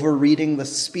I overreading the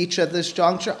speech at this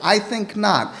juncture? I think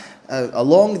not.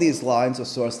 Along these lines, a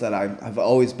source that I've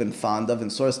always been fond of, in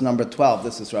source number 12,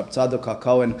 this is Rab Tzadok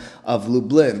HaKohen of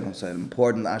Lublin, who's an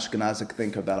important Ashkenazic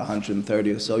thinker about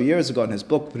 130 or so years ago. In his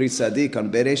book, Pri Sadik on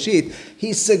Bereshit,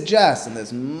 he suggests, and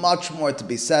there's much more to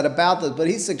be said about this, but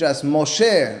he suggests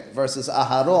Moshe versus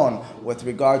Aharon with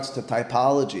regards to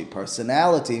typology,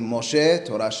 personality. Moshe,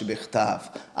 Torah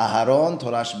shebichtav. Aharon,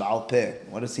 Torah sheba'al peh.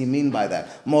 What does he mean by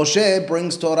that? Moshe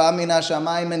brings Torah min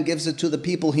hashamayim and gives it to the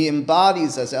people he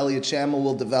embodies, as Elliot Shammel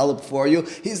will develop for you.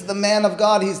 He's the man of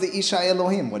God. He's the Isha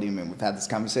Elohim. What do you mean? We've had this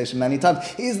conversation many times.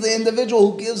 He's the individual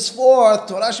who gives forth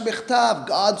Torah shebichtav,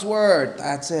 God's word.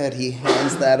 That's it. He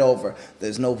hands that over.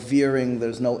 There's no veering.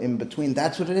 There's no in-between.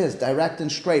 That's what it is. Direct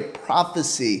and straight.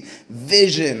 Prophecy.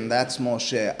 Vision. That's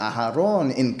Moshe.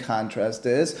 Aharon, in contrast,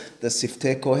 is the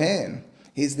Siftei Kohen.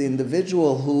 He's the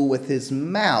individual who, with his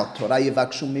mouth, Torah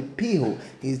yivakshu mipihu,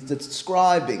 he's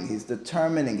describing, he's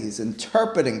determining, he's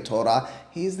interpreting Torah.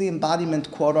 He's the embodiment,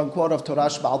 quote unquote, of Torah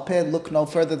sheba'al peh. Look no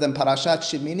further than Parashat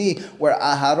Shemini, where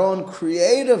Aharon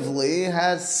creatively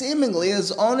has seemingly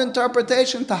his own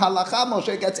interpretation to halacha.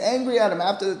 Moshe gets angry at him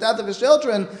after the death of his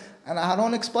children, and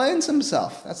Aharon explains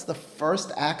himself. That's the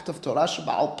first act of Torah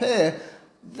sheba'al peh.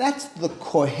 That's the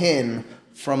Kohen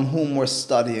from whom we're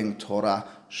studying Torah.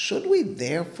 Should we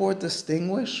therefore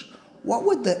distinguish? What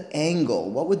would the angle,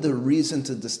 what would the reason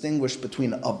to distinguish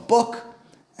between a book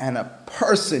and a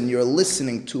person you're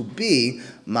listening to be?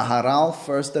 Maharal,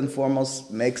 first and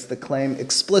foremost, makes the claim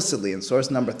explicitly in source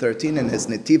number 13 in his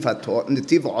Netivot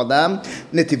Olam,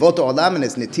 in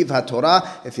his Netiv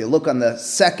HaTorah. If you look on the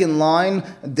second line,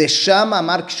 Desham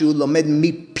amar kshu lomed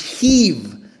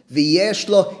mipiv v'yesh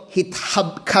lo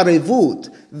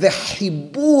hitkarevut. What's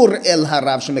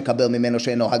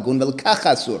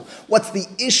the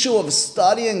issue of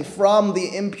studying from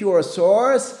the impure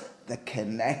source? The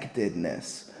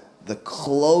connectedness, the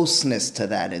closeness to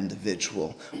that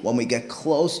individual. When we get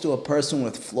close to a person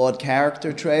with flawed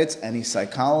character traits, any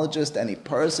psychologist, any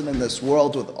person in this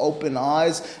world with open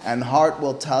eyes and heart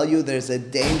will tell you there's a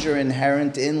danger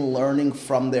inherent in learning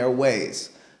from their ways.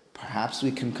 Perhaps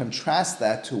we can contrast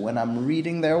that to when I'm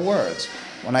reading their words.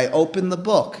 When I open the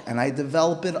book and I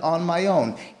develop it on my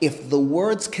own, if the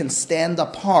words can stand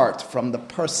apart from the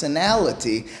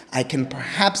personality, I can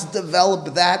perhaps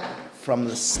develop that from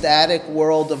the static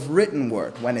world of written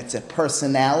word. When it's a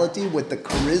personality with the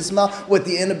charisma, with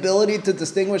the inability to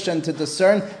distinguish and to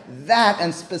discern, that,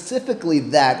 and specifically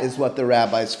that, is what the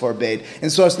rabbis forbade. In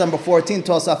source number 14,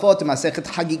 Tosafot, Masechet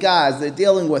Hagigah, as they're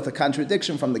dealing with a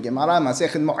contradiction from the Gemara,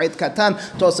 Masechet Moed Katan,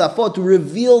 Tosafot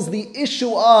reveals the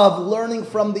issue of learning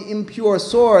from the impure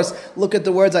source. Look at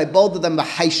the words, I bolded them,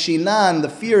 Haishinan. The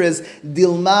fear is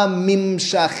Dilma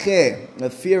Mimshacheh. The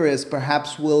fear is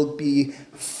perhaps will be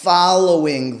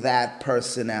following that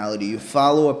personality. You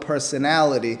follow a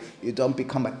personality, you don't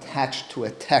become attached to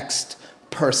a text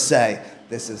per se.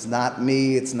 This is not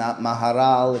me, it's not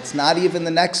Maharal, it's not even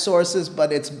the next sources,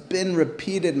 but it's been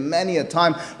repeated many a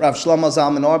time. Rav Shlomo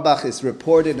Zalman Auerbach is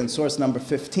reported in source number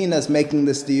 15 as making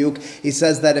this diuk. He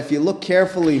says that if you look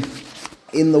carefully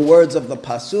in the words of the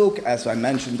Pasuk, as I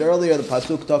mentioned earlier, the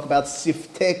Pasuk talk about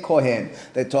Siftei Kohen.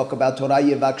 They talk about Torah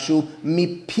Yivakshu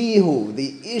Mipihu.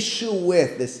 The issue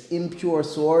with this impure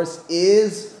source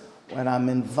is when I'm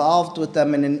involved with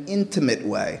them in an intimate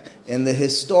way, in the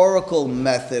historical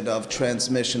method of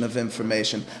transmission of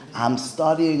information. I'm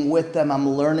studying with them, I'm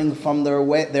learning from their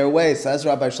way. Says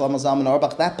Rabbi Shlomo Zalman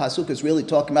Auerbach, that pasuk is really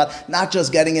talking about not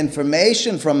just getting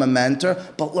information from a mentor,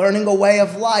 but learning a way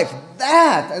of life.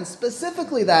 That, and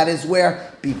specifically that, is where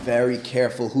be very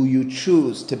careful who you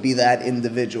choose to be that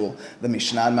individual. The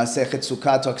Mishnah in Masechet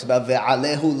Sukkah talks about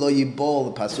Ve'alehu lo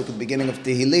yibol, the pasuk at the beginning of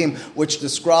Tehillim, which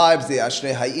describes the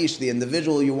Ashrei Ha'ish, the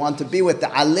individual you want to be with. The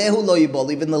Alehu lo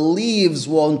yibol, even the leaves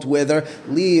won't wither.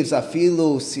 Leaves,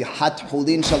 afilu sihat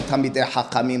hulin shel tamidei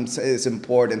hakamim, is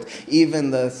important.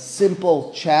 Even the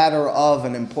simple chatter of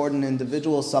an important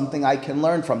individual is something I can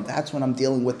learn from. That's when I'm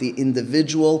dealing with the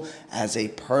individual as a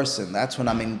person. That's when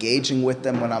I'm engaging with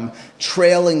them, when I'm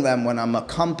trailing them, when I'm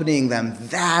accompanying them.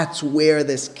 That's where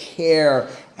this care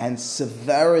and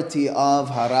severity of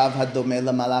Harav Hadomeh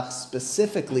Lamalach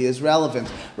specifically is relevant.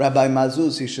 Rabbi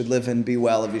Mazuz, he should live and be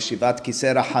well, of Yeshivat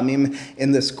Kisei Rahamim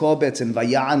in this Kobetz, in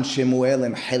Vayan Shemuel,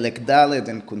 in Chelek Daled,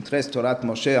 in Kuntres Torat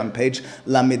Moshe, on page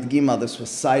Lamid Gimel. This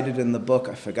was cited in the book,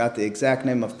 I forgot the exact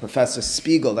name of Professor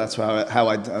Spiegel. That's how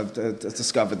I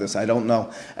discovered this. I don't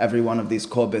know every one of these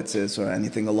Kobetzes or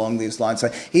anything along these lines.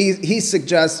 He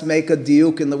suggests make a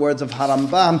diuk in the words of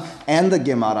Harambam and the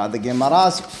Gemara. The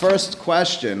Gemara's first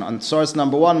question on source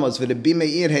number 1 was V'Rebbi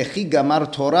Meir hechi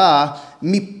gamar Torah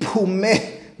mi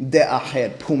pumeh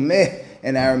de'acher. Pumeh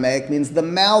in Aramaic means the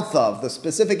mouth of. The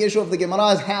specific issue of the Gemara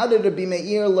is how did Rabbi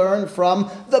Meir learn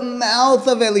from the mouth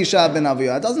of Elisha ben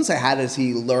Avuya? It doesn't say how does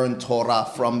he learn Torah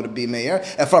from Rabbi Meir,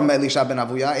 from Elisha ben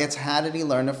Avuya. It's how did he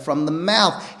learn it from the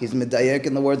mouth. He's medayek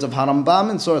in the words of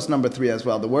Harambam in source number 3 as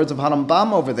well. The words of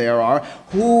Harambam over there are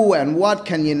who and what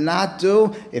can you not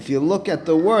do? If you look at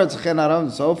the words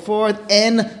and so forth,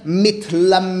 en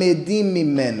mitlamedim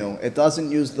mimenu. It doesn't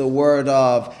use the word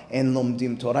of en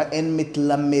lomdim Torah, en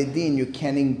mitlamedin. You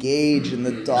can engage in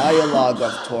the dialogue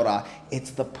of Torah. It's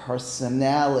the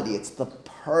personality, it's the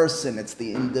person, it's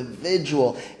the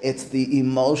individual, it's the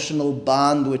emotional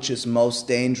bond which is most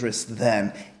dangerous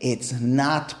then. It's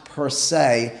not per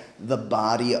se the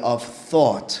body of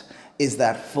thought. Is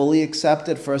that fully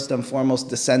accepted? First and foremost,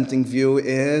 dissenting view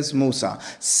is Musa.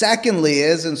 Secondly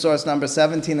is in source number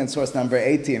 17 and source number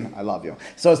 18. I love you.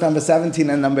 Source number 17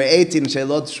 and number 18,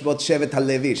 Sheilot Shvot Shevet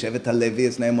HaLevi. Shevet HaLevi,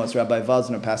 his name was Rabbi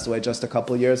Vosner, passed away just a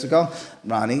couple of years ago.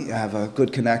 Ronnie, you have a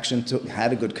good connection to,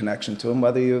 had a good connection to him,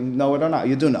 whether you know it or not.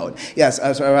 You do know it. Yes,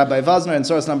 Rabbi Vosner in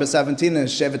source number 17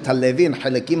 is Shevet HaLevi and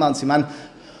Halekim al Siman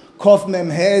Kof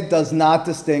Memhe does not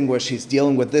distinguish. He's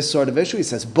dealing with this sort of issue. He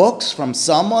says books from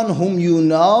someone whom you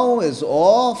know is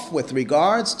off with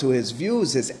regards to his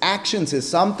views, his actions, his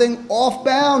something off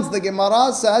bounds. The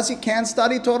Gemara says you can't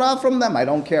study Torah from them. I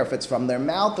don't care if it's from their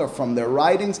mouth or from their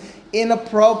writings.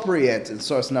 Inappropriate. In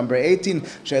source number 18,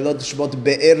 Sheilot Shvot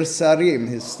Be'er Sarim.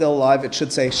 He's still alive. It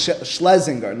should say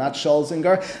Schlesinger, not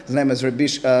Scholzinger. His name is Rabbi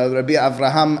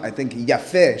Avraham, I think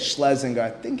Yafeh Schlesinger.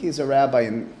 I think he's a rabbi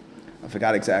in, I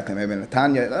forgot exactly, maybe in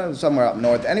Netanya, somewhere up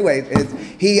north. Anyway,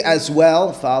 he as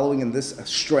well, following in this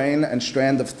strain and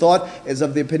strand of thought, is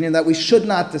of the opinion that we should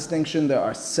not distinction. There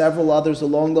are several others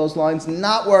along those lines,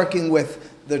 not working with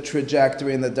the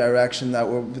trajectory and the direction that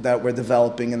we're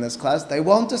developing in this class. They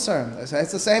won't discern. They say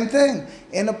it's the same thing.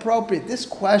 Inappropriate. This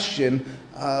question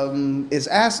is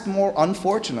asked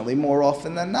unfortunately, more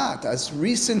often than not. As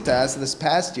recent as this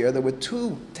past year, there were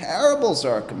 2 terrible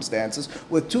circumstances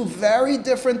with 2 very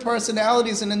different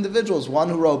personalities and individuals. One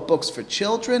who wrote books for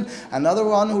children, another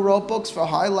one who wrote books for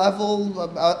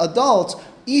high-level adults,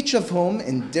 each of whom,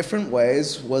 in different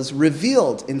ways, was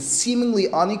revealed in seemingly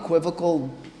unequivocal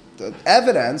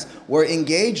evidence were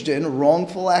engaged in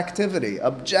wrongful activity,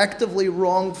 objectively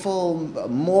wrongful,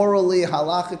 morally,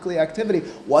 halachically activity.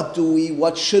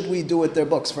 What should we do with their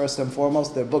books? First and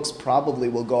foremost, their books probably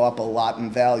will go up a lot in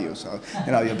value. So,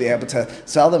 you'll be able to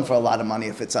sell them for a lot of money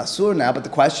if it's asur now. But the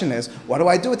question is, what do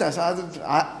I do with that?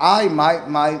 So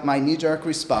my knee-jerk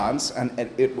response, and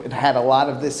it had a lot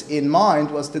of this in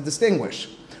mind, was to distinguish.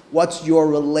 What's your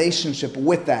relationship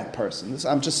with that person?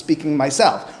 I'm just speaking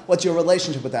myself. What's your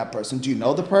relationship with that person? Do you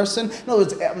know the person? In other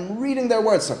words, I'm reading their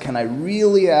words. So can I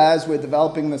really, as we're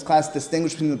developing this class,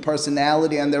 distinguish between the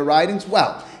personality and their writings?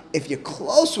 Well, if you're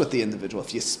close with the individual,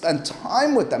 if you spend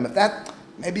time with them,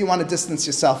 maybe you want to distance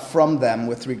yourself from them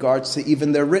with regards to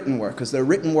even their written work, because their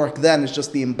written work then is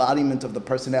just the embodiment of the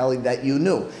personality that you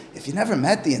knew. If you never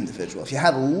met the individual, if you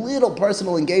have little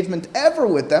personal engagement ever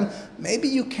with them, maybe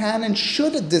you can and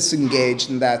should have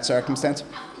disengaged in that circumstance.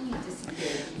 How can you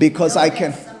disengage? Because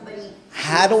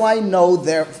how do I know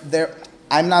their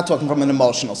I'm not talking from an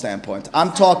emotional standpoint.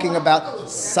 I'm talking about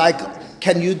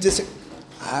can you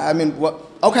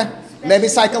okay, maybe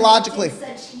psychologically.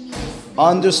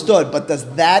 Understood, but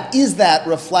is that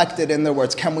reflected in their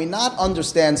words? Can we not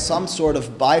understand some sort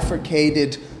of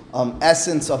bifurcated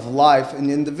essence of life in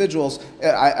individuals?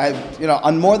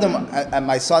 On more than at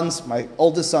my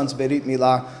oldest son's Berit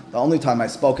Milah, the only time I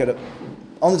spoke at a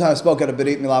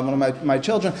Berit Milah, one of my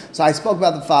children, so I spoke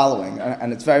about the following,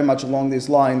 and it's very much along these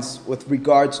lines with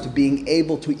regards to being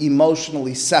able to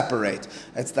emotionally separate.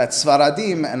 It's that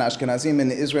Sfaradim and Ashkenazim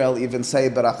in Israel even say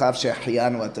Berachav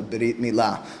Shechianu at the Berit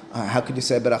Milah. How could you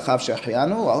say Berachav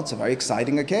Shechianu? Well, it's a very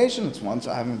exciting occasion. It's one.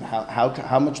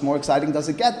 How much more exciting does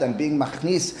it get than being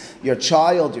machnis your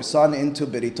child, your son, into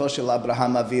Berito Shel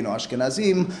Abraham Avinu?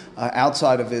 Ashkenazim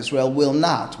outside of Israel will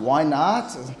not. Why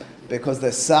not? because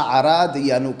there's sa'ara di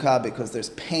yanuka, because there's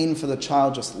pain for the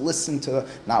child. Just listen to,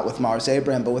 not with Mars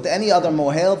Abraham, but with any other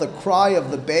mohel, the cry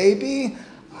of the baby.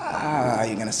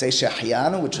 You're going to say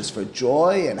Shehyanu, which is for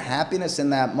joy and happiness in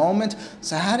that moment.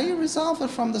 So how do you resolve it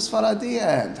from the Sfaradi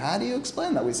end? How do you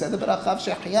explain that? We said the Berachav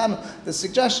Shehyanu. The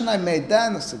suggestion I made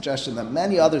then, the suggestion that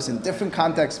many others in different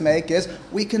contexts make is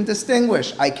we can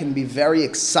distinguish. I can be very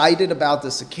excited about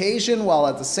this occasion while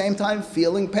at the same time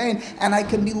feeling pain. And I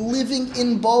can be living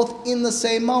in both in the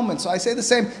same moment. So I say the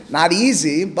same, not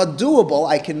easy, but doable.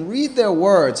 I can read their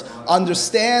words,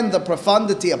 understand the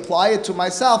profundity, apply it to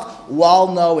myself while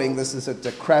knowing this is a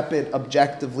decrepit,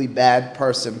 objectively bad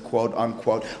person, quote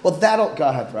unquote. Well, that'll go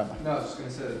ahead, Rabbi. No, I was just going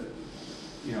to say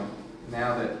that,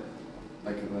 now that,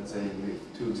 like, let's say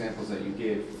the two examples that you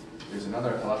gave, there's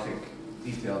another halachic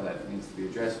detail that needs to be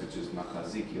addressed, which is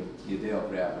machazik yedeo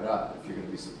pre'avara. If you're going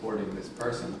to be supporting this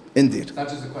person, Indeed. it's not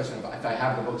just a question of if I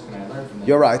have the books, can I learn from them?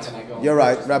 You're right. Can I go You're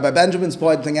right. Rabbi Benjamin's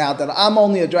pointing out that I'm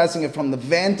only addressing it from the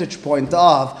vantage point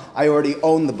of I already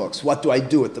own the books. What do I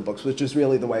do with the books? Which is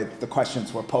really the way the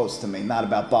questions were posed to me, not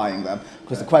about buying them.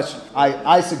 Because the question,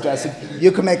 I suggested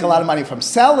you can make a lot of money from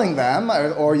selling them,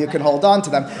 or you can hold on to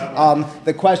them.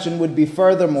 The question would be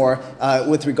furthermore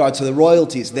with regard to the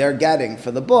royalties they're getting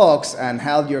for the books and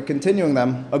how you're continuing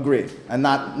them. Agreed, and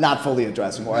not fully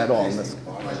addressing or at all. The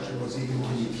question was even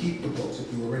can you keep the books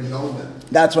if you already own them?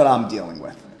 That's what I'm dealing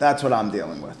with.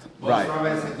 Right.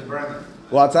 Rabbis hit the Brennan.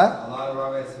 What's that? A lot of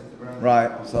rabbis hit the Brennan.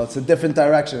 Right, so it's a different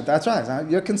direction. That's right.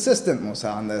 You're consistent, Musa,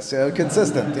 on this. You're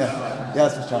consistent. Yeah.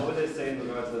 Yes, Mr. What would they say in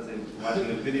regards to, let's say, watching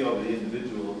a video of the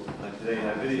individual? Like today, you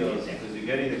have videos because you're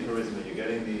getting the charisma, you're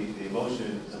getting the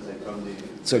emotion, let's say, from the.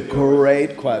 It's a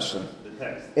great question. The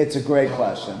text. It's a great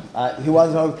question. He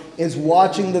wants to know, is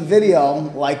watching the video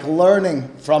like learning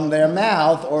from their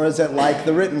mouth, or is it like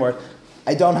the written word?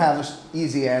 I don't have an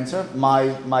easy answer.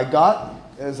 My gut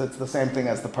is it's the same thing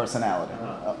as the personality.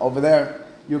 Over there,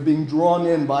 you're being drawn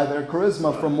in by their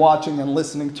charisma from watching and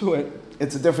listening to it.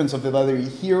 It's a difference of whether you're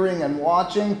hearing and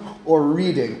watching or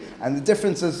reading. And the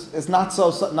difference is not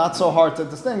so hard to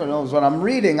distinguish. When I'm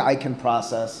reading, I can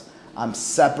process. I'm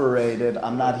separated.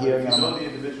 I'm not hearing. You know the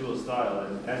individual style,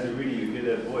 and as you're reading, you hear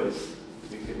their voice.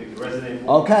 It can resonate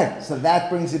more. Okay, so that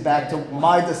brings you back to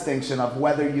my distinction of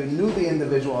whether you knew the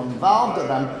individual involved in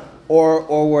them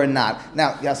or were not.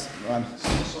 Now, yes, Ron.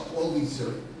 So all these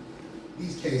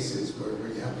cases where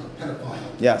you have a pedophile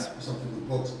Yes. or something with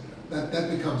books,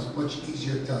 that becomes much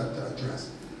easier to address.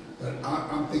 But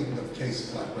I'm thinking of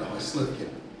cases like Rabbi Slivkin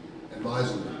and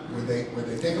Meisel, where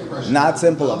they take a person. Not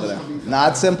simple over there.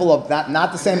 Not simple of that.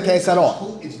 Not the same case at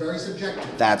all. It's very subjective.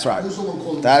 That's right. Who's the one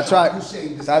calling That's the shot? right. Who's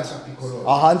saying this That's guy's apikoros?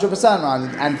 100%, Ron.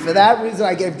 And for that reason,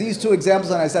 I gave these two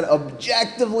examples, and I said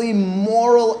objectively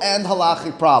moral and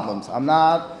halachic problems. I'm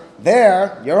not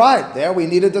there. You're right. There we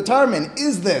need to determine: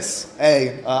 is this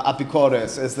a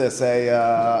apikoros? Is this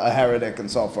a heretic, and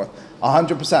so forth?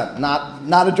 100%.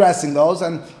 Not addressing those,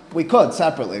 and we could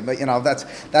separately, but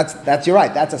that's you're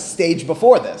right. That's a stage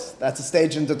before this. That's a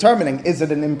stage in determining is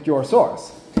it an impure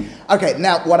source. Okay,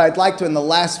 now what I'd like to in the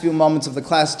last few moments of the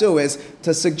class do is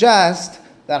to suggest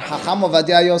that Chacham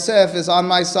Ovadia Yosef is on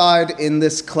my side in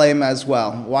this claim as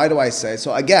well. Why do I say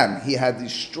so? Again, he had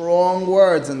these strong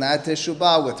words in that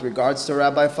Teshuvah with regards to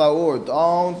Rabbi Faur.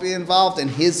 Don't be involved in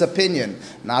his opinion.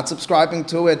 Not subscribing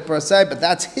to it per se, but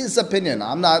that's his opinion.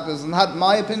 It's not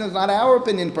my opinion, it's not our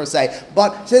opinion per se,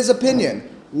 but it's his opinion.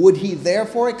 Would he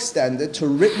therefore extend it to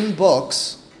written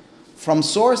books from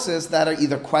sources that are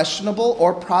either questionable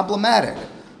or problematic?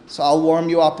 So I'll warm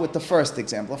you up with the first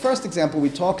example. The first example we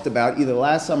talked about either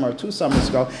last summer or 2 summers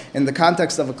ago in the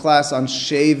context of a class on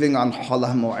shaving on Chol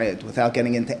HaMoed. Without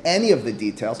getting into any of the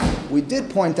details, we did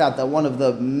point out that one of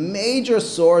the major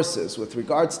sources with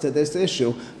regards to this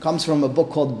issue comes from a book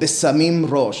called Bisamim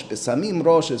Rosh. Bisamim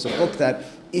Rosh is a book that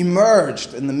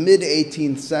emerged in the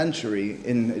mid-18th century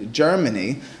in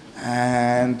Germany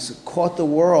and caught the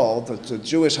world, the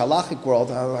Jewish halachic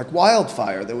world, like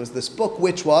wildfire. There was this book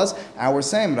which was our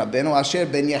same, Rabbeinu Asher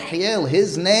ben Yehiel.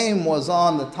 His name was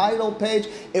on the title page.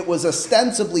 It was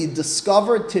ostensibly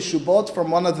discovered Teshubot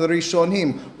from one of the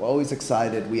Rishonim. We're always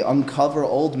excited. We uncover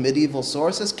old medieval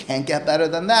sources. Can't get better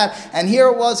than that. And here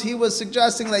it was, he was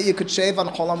suggesting that you could shave on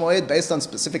Chol HaMoed based on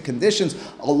specific conditions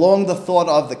along the thought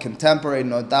of the contemporary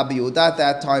Noda B'Yehuda at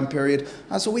that time period.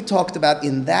 So we talked about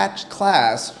in that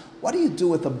class, what do you do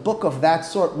with a book of that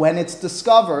sort when it's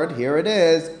discovered, here it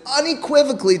is,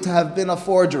 unequivocally to have been a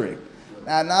forgery?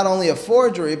 not only a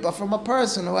forgery, but from a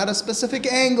person who had a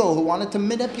specific angle, who wanted to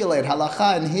manipulate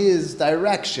halakha in his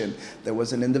direction. There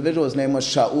was an individual, his name was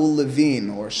Shaul Levine,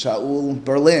 or Shaul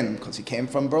Berlin, because he came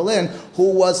from Berlin,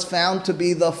 who was found to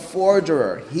be the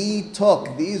forger. He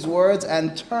took these words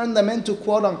and turned them into,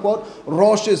 quote-unquote,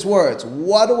 Rosh's words.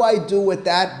 What do I do with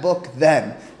that book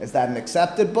then? Is that an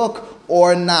accepted book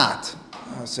or not?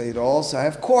 I'll say it all. So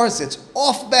of course, it's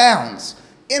off bounds.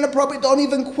 Inappropriate, don't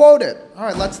even quote it. All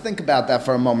right, let's think about that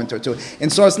for a moment or two. In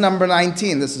source number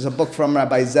 19, this is a book from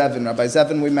Rabbi Zevin. Rabbi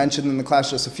Zevin we mentioned in the class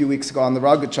just a few weeks ago on the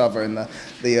Rogachover and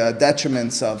the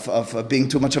detriments of being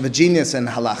too much of a genius in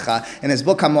halacha. In his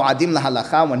book, HaMu'adim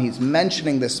LaHalacha, when he's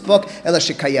mentioning this book, Ela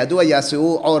shekayadua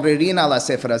yasu'u orerin ala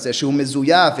sefer hazeh, shehu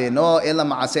mezuya ve'eno ela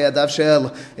ma'aseh yadav shel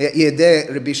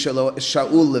yedei Rabbi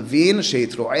Shaul Levin,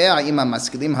 sheitru'eh ha'im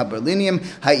ha'maskilim ha'berlinim,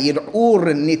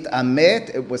 ha'ir'ur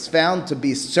nit'amet. It was found to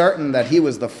be certain that he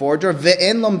was the forger.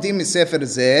 Ve'en lomdim misefer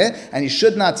zeh, and you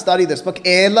should not study this book.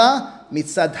 Ela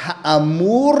mitzad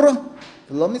ha'amur,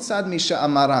 lo mitzad misha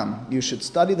amaram. You should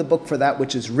study the book for that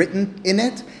which is written in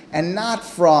it, and not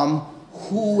from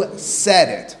who said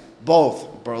it.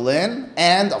 Both Berlin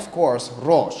and, of course,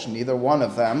 Rosh. Neither one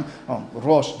of them.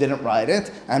 Rosh didn't write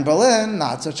it, and Berlin,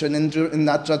 not such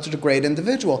a great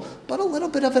individual, but a little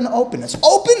bit of an openness.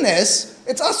 Openness.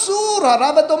 It's Asur.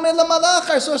 Harav Domei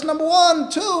LaMalach. Source number 1,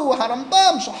 2.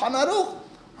 Harambam. Shulchan Aruch.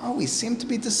 Oh, we seem to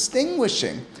be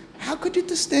distinguishing. How could you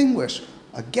distinguish?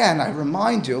 Again, I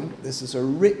remind you, this is a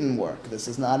written work. This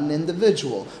is not an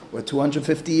individual. We're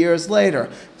 250 years later.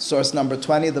 Source number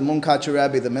 20, the Munkachi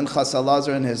Rebbe, the Minchas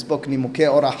Elazar, in his book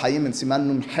Nimukei Ora Hayim in Siman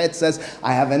Nun Het says,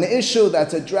 I have an issue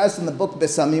that's addressed in the book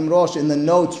Besamim Rosh, in the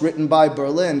notes written by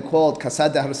Berlin, called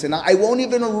Kasad Har Sinai. I won't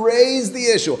even raise the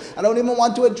issue. I don't even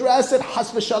want to address it. Has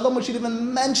v'shalom, we should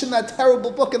even mention that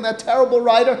terrible book and that terrible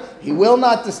writer. He will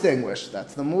not distinguish.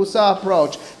 That's the Musa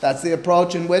approach. That's the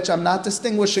approach in which I'm not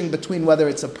distinguishing between whether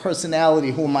it's a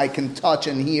personality whom I can touch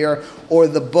and hear, or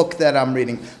the book that I'm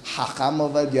reading. Chacham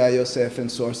Ovadia Yosef in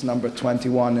source number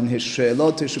 21 in his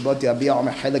She'elot Teshuvot Yabi'ah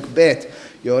Mechelik Bet,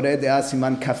 Yoreh De'ah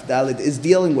Siman Kaf Daled, is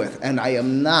dealing with, and I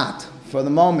am not, for the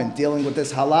moment, dealing with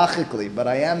this halachically, but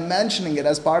I am mentioning it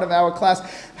as part of our class,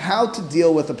 how to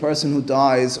deal with a person who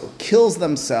dies or kills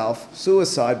themselves,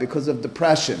 suicide, because of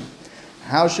depression.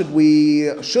 How should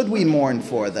we mourn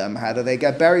for them? How do they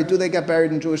get buried? Do they get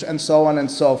buried in Jewish? And so on and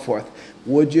so forth.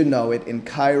 Would you know it, in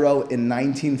Cairo in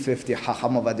 1950,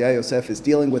 Chacham Ovadia Yosef is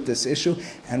dealing with this issue,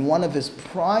 and one of his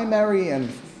primary and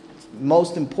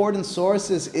most important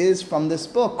sources is from this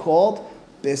book called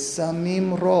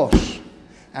Besamim Rosh.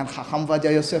 And Chacham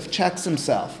Ovadia Yosef checks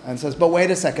himself and says, but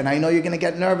wait a second, I know you're going to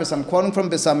get nervous. I'm quoting from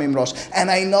Besamim Rosh. And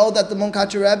I know that the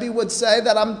Munkachi Rebbe would say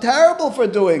that I'm terrible for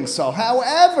doing so.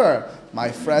 However, my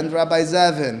friend Rabbi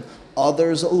Zevin,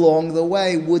 others along the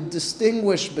way would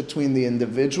distinguish between the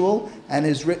individual and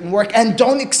his written work. And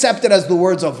don't accept it as the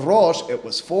words of Rosh, it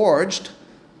was forged.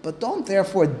 But don't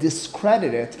therefore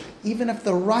discredit it, even if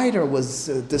the writer was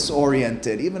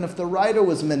disoriented, even if the writer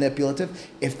was manipulative.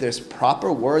 If there's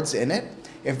proper words in it,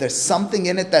 if there's something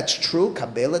in it that's true,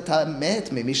 accept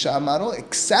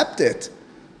it,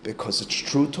 because it's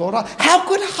true Torah. How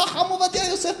could Chacham Ovadia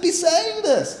Yosef be saying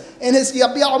this? In his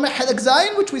Yabi'ah Mechelik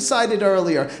Zayin, which we cited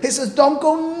earlier, he says, don't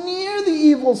go near the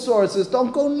evil sources,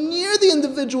 don't go near the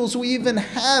individuals who even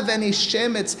have any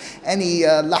shemitz, any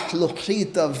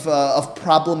lahluchit of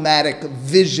problematic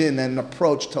vision and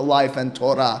approach to life and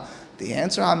Torah. The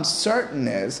answer, I'm certain,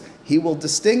 is he will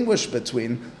distinguish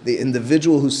between the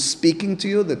individual who's speaking to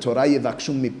you, the Torah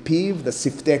Yivakshu Mipiv, the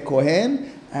Siftei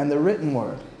Kohen, and the written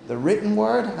word. The written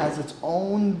word has its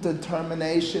own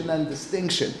determination and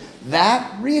distinction.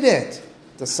 That, read it,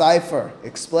 decipher,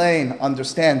 explain,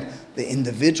 understand. The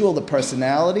individual, the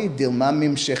personality, Dilma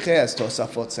Mimshecheh, as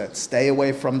Tosafot said. Stay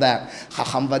away from that.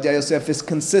 Chacham Ovadia Yosef is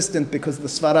consistent because the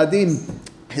Sfaradim,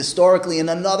 historically, in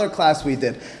another class we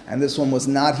did, and this one was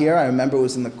not here. I remember it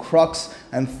was in the crux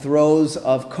and throes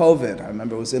of COVID. I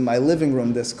remember it was in my living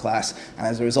room, this class, and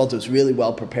as a result, it was really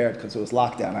well prepared because it was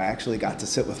lockdown. I actually got to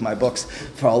sit with my books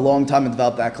for a long time and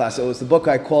develop that class. It was the book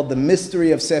I called The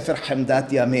Mystery of Sefer Hemdat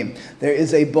Yamim. There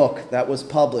is a book that was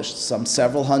published some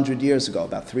several hundred years ago,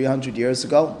 about 300 years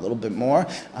ago, a little bit more,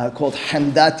 called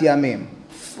Hemdat Yamim.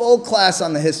 Full class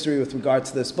on the history with regard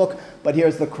to this book, but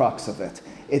here's the crux of it.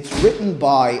 It's written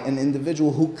by an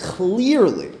individual who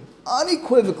clearly,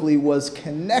 unequivocally was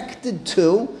connected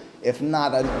to if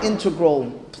not an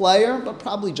integral player, but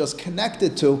probably just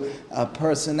connected to a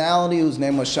personality whose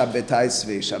name was Shabbatai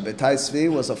Tzvi. Shabbatai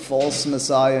Tzvi was a false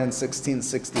messiah in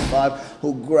 1665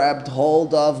 who grabbed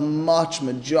hold of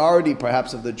majority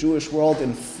perhaps of the Jewish world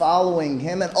in following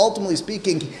him, and ultimately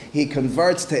speaking, he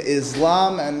converts to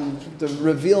Islam and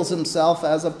reveals himself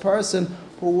as a person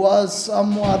who was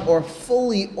somewhat or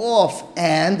fully off.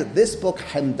 And this book,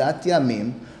 Hemdat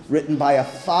Yamim, written by a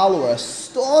follower, a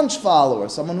staunch follower,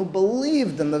 someone who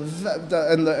believed in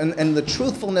the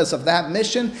truthfulness of that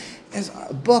mission, is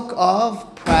a book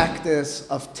of practice,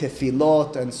 of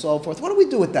tefillot, and so forth. What do we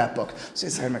do with that book? So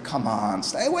you say, come on,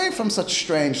 stay away from such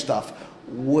strange stuff.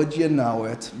 Would you know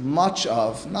it? Much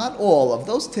of, not all of,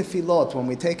 those tefillot, when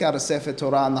we take out a Sefer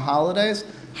Torah on the holidays,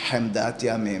 Hemdat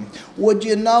Yamim. Would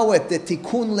you know it? The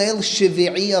Tikkun Leil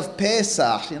Shvi'i of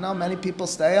Pesach. Many people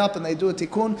stay up and they do a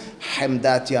Tikkun.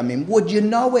 Hemdat Yamim. Would you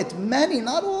know it? Many,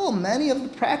 not all, many of the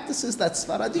practices that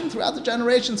Sfaradim throughout the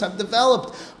generations have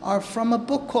developed are from a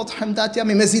book called Hemdat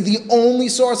Yamim. Is he the only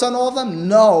source on all of them?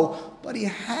 No. But he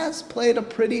has played a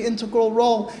pretty integral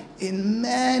role in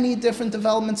many different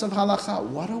developments of halakha.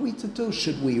 What are we to do?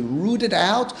 Should we root it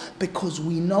out? Because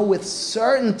we know with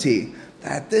certainty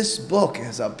that this book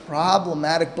is a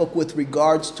problematic book with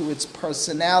regards to its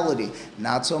personality,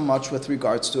 not so much with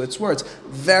regards to its words.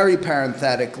 Very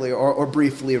parenthetically, or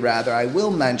briefly rather, I will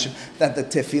mention that the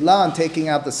Tefillah, on taking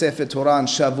out the Sefer Torah on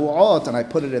Shavuot, and I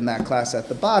put it in that class at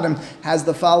the bottom, has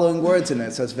the following words in it.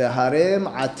 It says,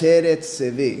 Veharem Ateret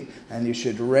Sevi. And you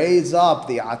should raise up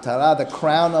the Atara, the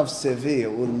crown of Sevi.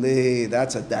 Uli,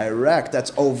 that's a direct,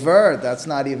 that's overt, that's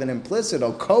not even implicit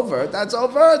or covert, that's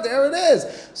overt, there it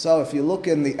is. So if you look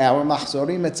in our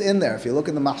Mahzorim, it's in there. If you look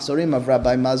in the Mahzorim of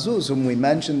Rabbi Mazuz, whom we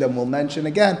mentioned and will mention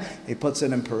again, he puts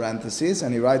it in parentheses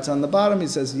and he writes on the bottom, he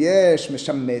says, Yesh,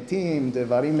 Misham Metim,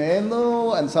 Devarim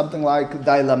Elu, and something like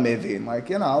Daila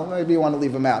Mevin. Maybe you want to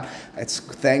leave them out. It's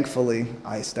thankfully,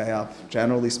 I stay up,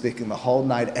 generally speaking, the whole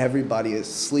night. Everybody is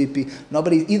sleepy.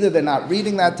 Nobody, either they're not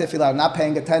reading that tefillah, not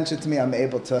paying attention to me, I'm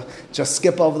able to just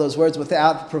skip over those words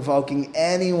without provoking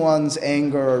anyone's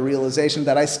anger or realization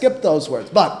that I skipped those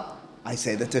words. But I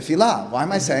say the tefillah. Why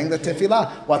am I saying the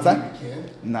tefillah? What's that?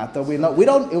 Not that we know. We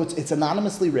don't. It's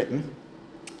anonymously written.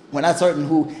 We're not certain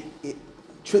who.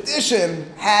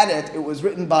 Tradition had it. It was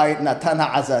written by Natan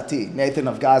Azati, Nathan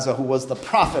of Gaza, who was the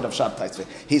prophet of Shabtai Tzvi.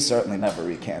 He certainly never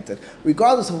recanted.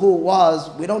 Regardless of who it was,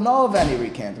 we don't know of any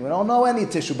recanting. We don't know any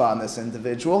teshuvah on this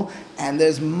individual, and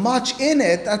there's much in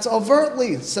it that's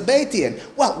overtly Sabbatian.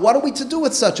 Well, what are we to do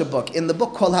with such a book? In the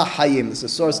book Kol HaHayim, this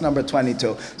is source number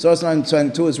 22. Source number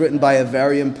 22 is written by a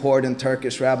very important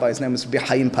Turkish rabbi. His name is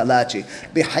Bihaim Palachi.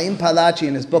 Bihaim Palachi,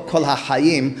 in his book Kol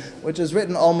HaHayim, which is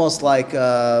written almost like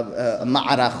a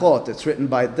Ma'arachot. It's written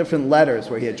by different letters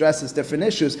where he addresses different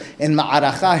issues. In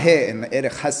Ma'arachah He, in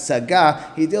Erech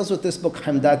HaSaga, he deals with this book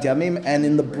Hemdat Yamim, and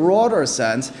in the broader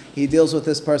sense, he deals with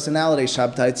this personality,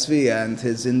 Shabtai Tzvi, and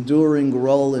his enduring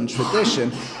role in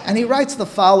tradition. And he writes the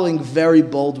following very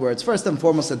bold words. First and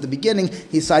foremost, at the beginning,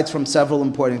 he cites from several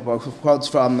important books, quotes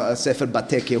from Sefer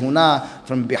Batei Kehuna,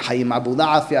 from Bihaim Abu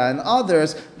La'afia, and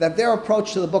others, that their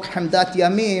approach to the book Hemdat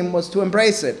Yamim was to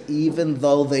embrace it, even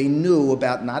though they knew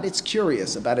about not its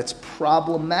curious, about its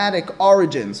problematic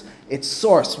origins, its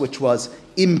source, which was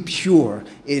impure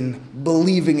in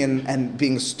believing in and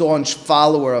being a staunch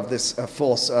follower of this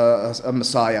false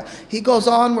Messiah. He goes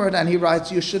onward and he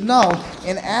writes, you should know,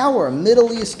 in our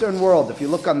Middle Eastern world, if you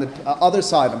look on the other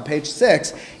side on page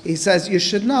 6, he says, you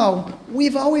should know,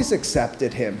 we've always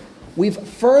accepted him. We've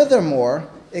furthermore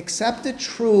accepted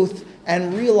truth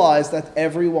and realize that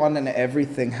everyone and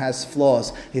everything has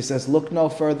flaws. He says, look no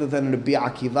further than Rabbi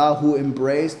Akiva, who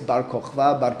embraced Bar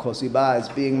Kochva, Bar Kosiba as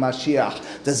being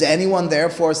Mashiach. Does anyone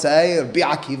therefore say, Rabbi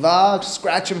Akiva,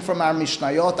 scratch him from our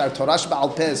Mishnayot, our Torah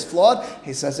Sheba'al Peh is flawed?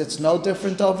 He says, it's no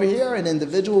different over here. An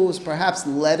individual who was perhaps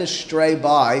led astray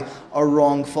by a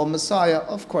wrongful Messiah.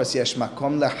 Of course, yesh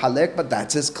makom lehalek, but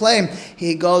that's his claim.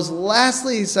 He goes,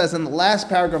 lastly, he says in the last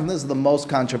paragraph, and this is the most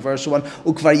controversial one,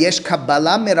 ukvar yesh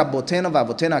kabbalah merabotenu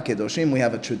v'avotenu kedoshim. We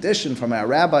have a tradition from our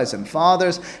rabbis and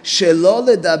fathers, shelo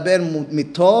ledaber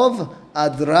mitov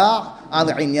adra al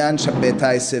inyan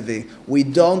Shabbatai Tzvi. We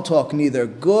don't talk neither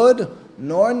good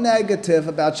nor negative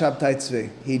about Shabtai Tzvi.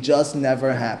 He just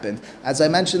never happened. As I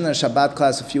mentioned in a Shabbat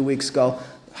class a few weeks ago,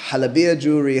 Halabiya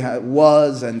Jewry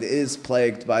was and is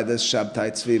plagued by this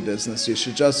Shabtai Tzvi business. You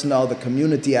should just know the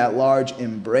community at large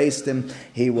embraced him.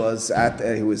 He was in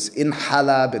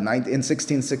Halab in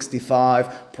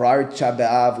 1665 prior to Tisha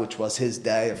B'Av, which was his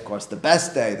day, of course, the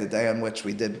best day, the day on which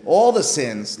we did all the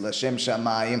sins, L'Shem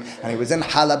Shamayim, and he was in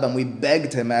Halab, and we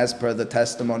begged him, as per the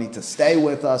testimony, to stay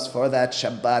with us for that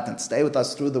Shabbat and stay with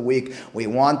us through the week. We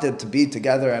wanted to be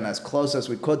together and as close as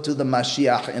we could to the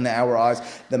Mashiach in our eyes.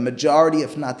 The majority,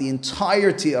 if not the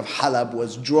entirety of Halab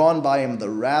was drawn by him. The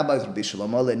rabbis, Rabbi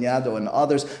Shlomo Lenyado and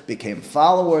others, became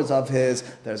followers of his.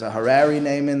 There's a Harari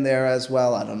name in there as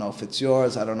well. I don't know if it's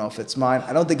yours. I don't know if it's mine.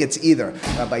 I don't think it's either.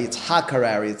 Rabbi Yitzhak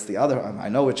Harari, it's the other. I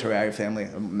know which Harari family.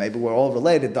 Maybe we're all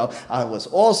related though. Was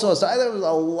also, so there was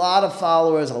a lot of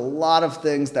followers, a lot of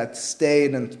things that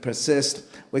stayed and persist.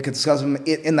 We could discuss them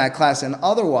in that class and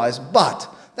otherwise, but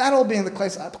that all being the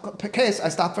case, I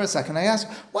stop for a second. I ask,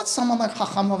 what's someone like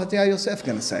Chacham Ovadia Yosef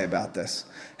going to say about this?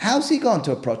 How's he going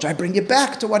to approach? I bring you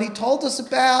back to what he told us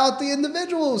about the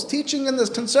individual who's teaching in this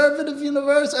conservative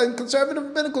university and conservative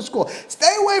rabbinical school.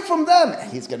 Stay away from them.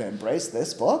 And he's going to embrace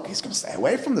this book. He's going to stay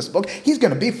away from this book. He's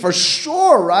going to be for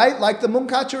sure, right? Like the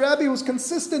Munkacher Rebbe, who's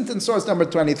consistent in source number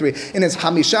 23. In his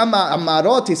Hamisha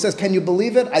Amarot, he says, can you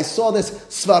believe it? I saw this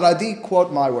Svaradi,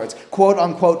 quote my words, quote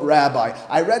unquote rabbi.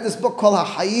 I read this book called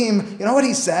HaHayim. You know what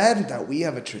he said? That we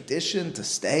have a tradition to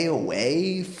stay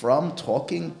away from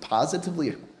talking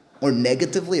positively or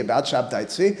negatively about Shabtai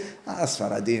Tzvi.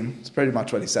 Sfaradim. It's pretty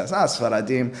much what he says.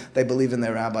 Sfaradim, they believe in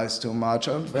their rabbis too much.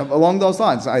 Along those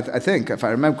lines, I think, if I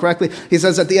remember correctly, he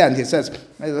says at the end, he says,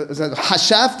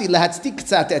 Hashafti lahatztik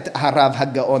tzat et harav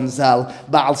hagaon zal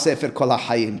ba'al sefer kol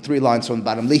ha'chayim. 3 lines from the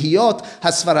bottom. Lihiyot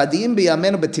hasfaradim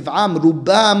biyamenu betiv'am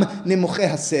rubam nimuche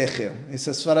hasecher. He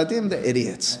says, Sfaradim, they're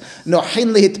idiots.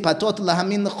 Nohin lihitpatot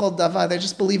lahamin l'chol davar. They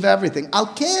just believe everything. Al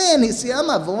ken, hisiyam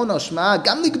avon oshma,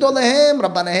 gam ligdolehem,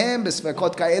 rabbanehem,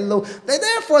 besvekot ka'elu.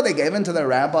 Therefore, they gave in to their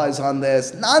rabbis on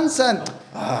this. Nonsense.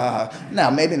 Now,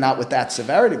 maybe not with that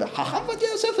severity, but Chacham Ovadia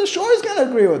Yosef is sure he's going to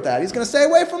agree with that. He's going to stay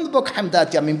away from the book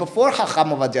Hamdat Yamin. Before Chacham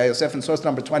Ovadia Yosef, in source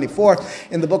number 24,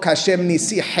 in the book Hashem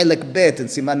Nisi Helek Bet in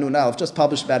Siman Nun Aleph, just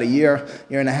published about a year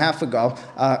and a half ago,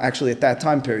 actually at that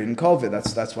time period in COVID.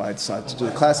 That's why I decided to do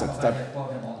the class at the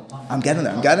time. I'm getting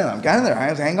there.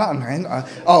 Hang on.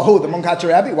 Oh, who? The Munkacher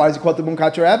Rebbe? Why does he quote the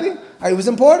Munkacher Rebbe? It was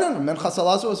important. Minchas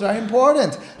Elazar was very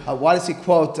important. Why does he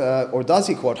quote, or does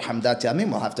he quote Hamdat Yamim?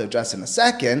 We'll have to address in a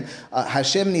second.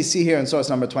 Hashem Nisi here in source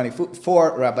number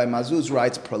 24, Rabbi Mazuz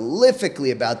writes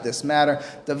prolifically about this matter,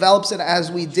 develops it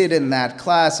as we did in that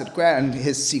class at and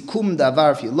his Sikum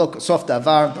Davar, if you look, Sof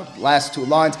Davar, the last 2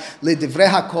 lines, Lidivrei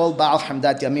HaKol Ba'al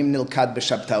Hamdat Yamim Nilkad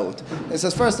B'Shabtaut. It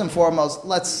says, first and foremost,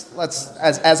 let's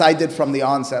as I did from the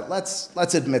onset,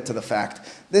 let's admit to the fact.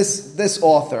 This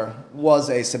author was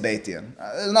a Sabbatian.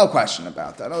 There's no question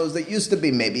about that. It used to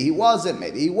be, maybe he wasn't,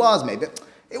 maybe he was, maybe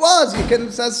he was. You can,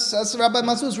 says Rabbi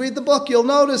Mazuz, read the book, you'll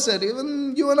notice it.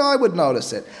 Even you and I would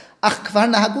notice it.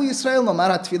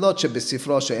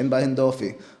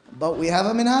 But we have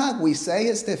a minhag. We say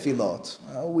his tefillot.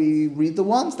 We read the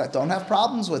ones that don't have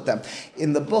problems with them.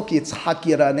 In the book Yitzhak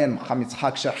Yiranen,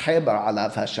 Yitzhak Shehebar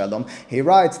Alav Hashalom, he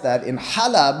writes that in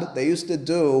Halab they used to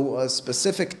do a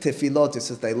specific tefillot. He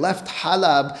says they left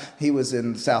Halab. He was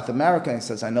in South America. He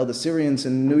says, I know the Syrians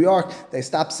in New York, they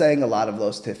stopped saying a lot of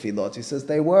those tefillot. He says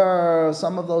they were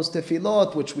some of those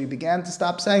tefillot which we began to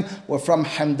stop saying were from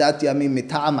Hamdat Yamim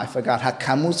Mitam. I forgot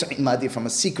Hakamus Imadi, from a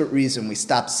secret reason we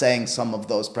stopped saying some of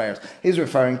those prayers. He's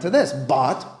referring to this,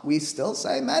 but we still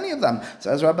say many of them.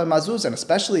 Says Rabbi Mazuz, and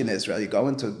especially in Israel, you go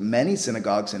into many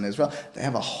synagogues in Israel, they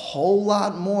have a whole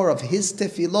lot more of his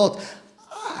tefillot.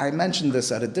 I mentioned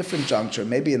this at a different juncture,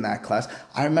 maybe in that class.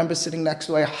 I remember sitting next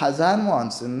to a Hazan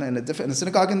once in a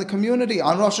synagogue in the community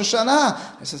on Rosh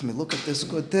Hashanah. He says to me, look at this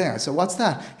good thing. I said, what's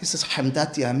that? He says,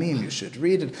 Hamdat Yamim, you should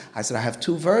read it. I said, I have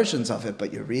 2 versions of it,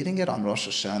 but you're reading it on Rosh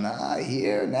Hashanah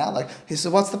here now. He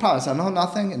said, what's the problem? I said, no,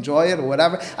 nothing, enjoy it or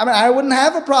whatever. I mean, I wouldn't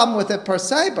have a problem with it per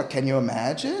se, but can you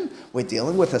imagine? We're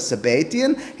dealing with a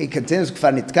Sabbatian. He continues,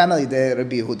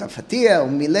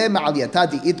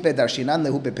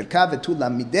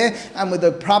 and with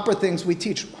the proper things we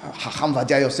teach. Chacham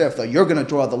Ovadia Yosef, though, you're going to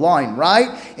draw the line, right?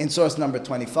 In source number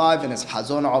 25, in his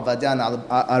Hazon Ovadia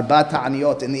Arbat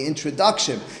Ha'aniyot, in the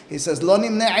introduction, he says, Lo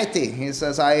nimne'eti. He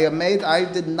says, I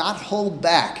did not hold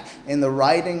back in the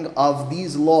writing of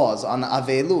these laws on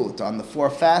Avelut, on the 4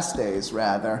 fast days,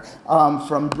 rather,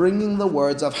 from bringing the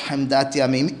words of Hamdat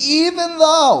Yamim, even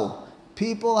though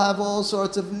people have all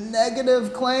sorts of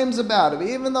negative claims about him.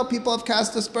 Even though people have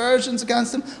cast aspersions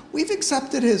against him, we've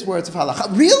accepted his words of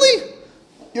halacha. Really?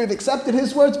 You've accepted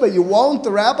his words, but you won't the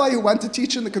rabbi who went to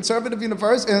teach in the conservative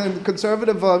university, in the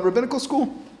conservative rabbinical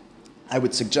school? I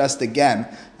would suggest again,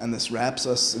 and this wraps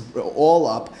us all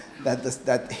up,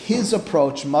 that his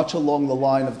approach, much along the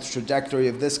line of the trajectory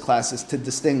of this class, is to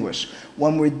distinguish.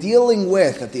 When we're dealing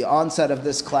with, at the onset of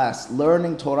this class,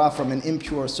 learning Torah from an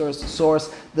impure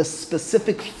source, the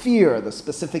specific fear, the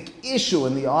specific issue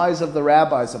in the eyes of the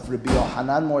rabbis, of Rabbi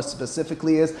Yohanan more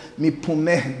specifically, is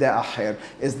mipumeh de'acher,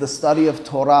 is the study of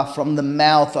Torah from the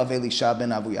mouth of Elisha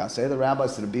ben Abu Yaseh. The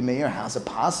rabbis said, Rabbi Meir, how's it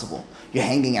possible? You're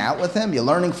hanging out with him? You're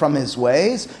learning from his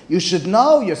ways? You should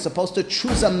know you're supposed to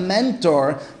choose a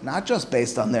mentor, not just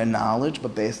based on their knowledge,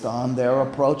 but based on their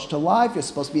approach to life. You're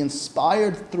supposed to be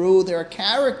inspired through their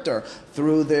character,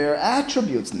 through their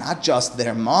attributes, not just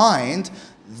their mind.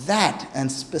 That,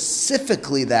 and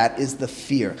specifically that, is the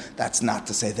fear. That's not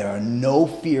to say there are no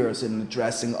fears in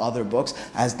addressing other books.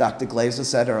 As Dr. Glazer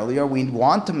said earlier, we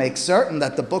want to make certain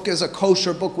that the book is a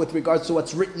kosher book with regards to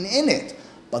what's written in it.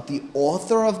 But the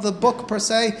author of the book, per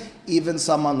se, even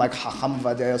someone like Chacham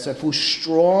Ovadia Yosef, who's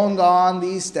strong on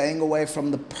these, staying away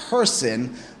from the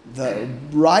person, the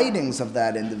writings of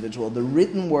that individual, the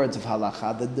written words of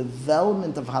halakha, the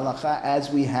development of halakha as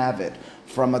we have it,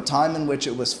 from a time in which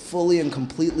it was fully and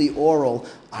completely oral,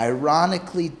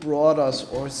 ironically brought us,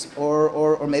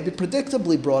 or maybe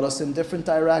predictably brought us in different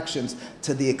directions,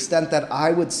 to the extent that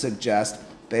I would suggest,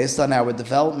 based on our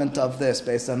development of this,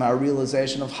 based on our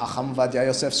realization of Chacham Ovadia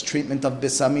Yosef's treatment of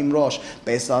Bisamim Rosh,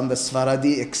 based on the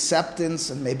Sfaradi acceptance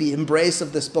and maybe embrace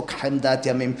of this book, Hemdat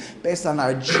Yamim, based on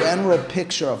our general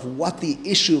picture of what the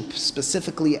issue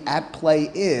specifically at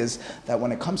play is, that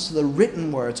when it comes to the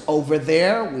written words, over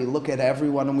there, we look at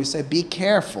everyone and we say, be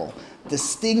careful.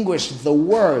 Distinguish the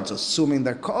words, assuming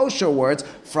they're kosher words,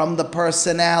 from the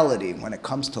personality. When it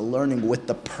comes to learning with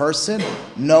the person,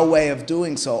 no way of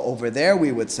doing so. Over there,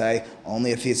 we would say,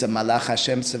 only if he's a Malach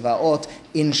Hashem Tzevaot.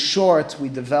 In short, we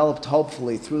developed,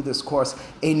 hopefully, through this course,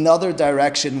 another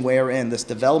direction wherein this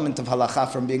development of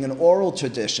halacha from being an oral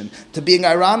tradition to being,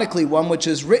 ironically, one which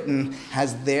is written,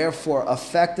 has therefore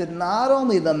affected not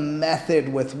only the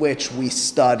method with which we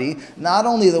study, not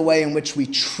only the way in which we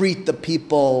treat the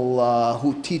people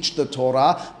who teach the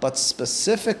Torah, but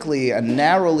specifically and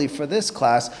narrowly for this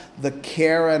class, the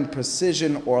care and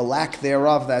precision or lack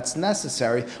thereof that's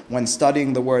necessary when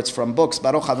studying the words from books.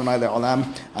 Baruch Adonai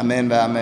le'olam. Amen ve'amen.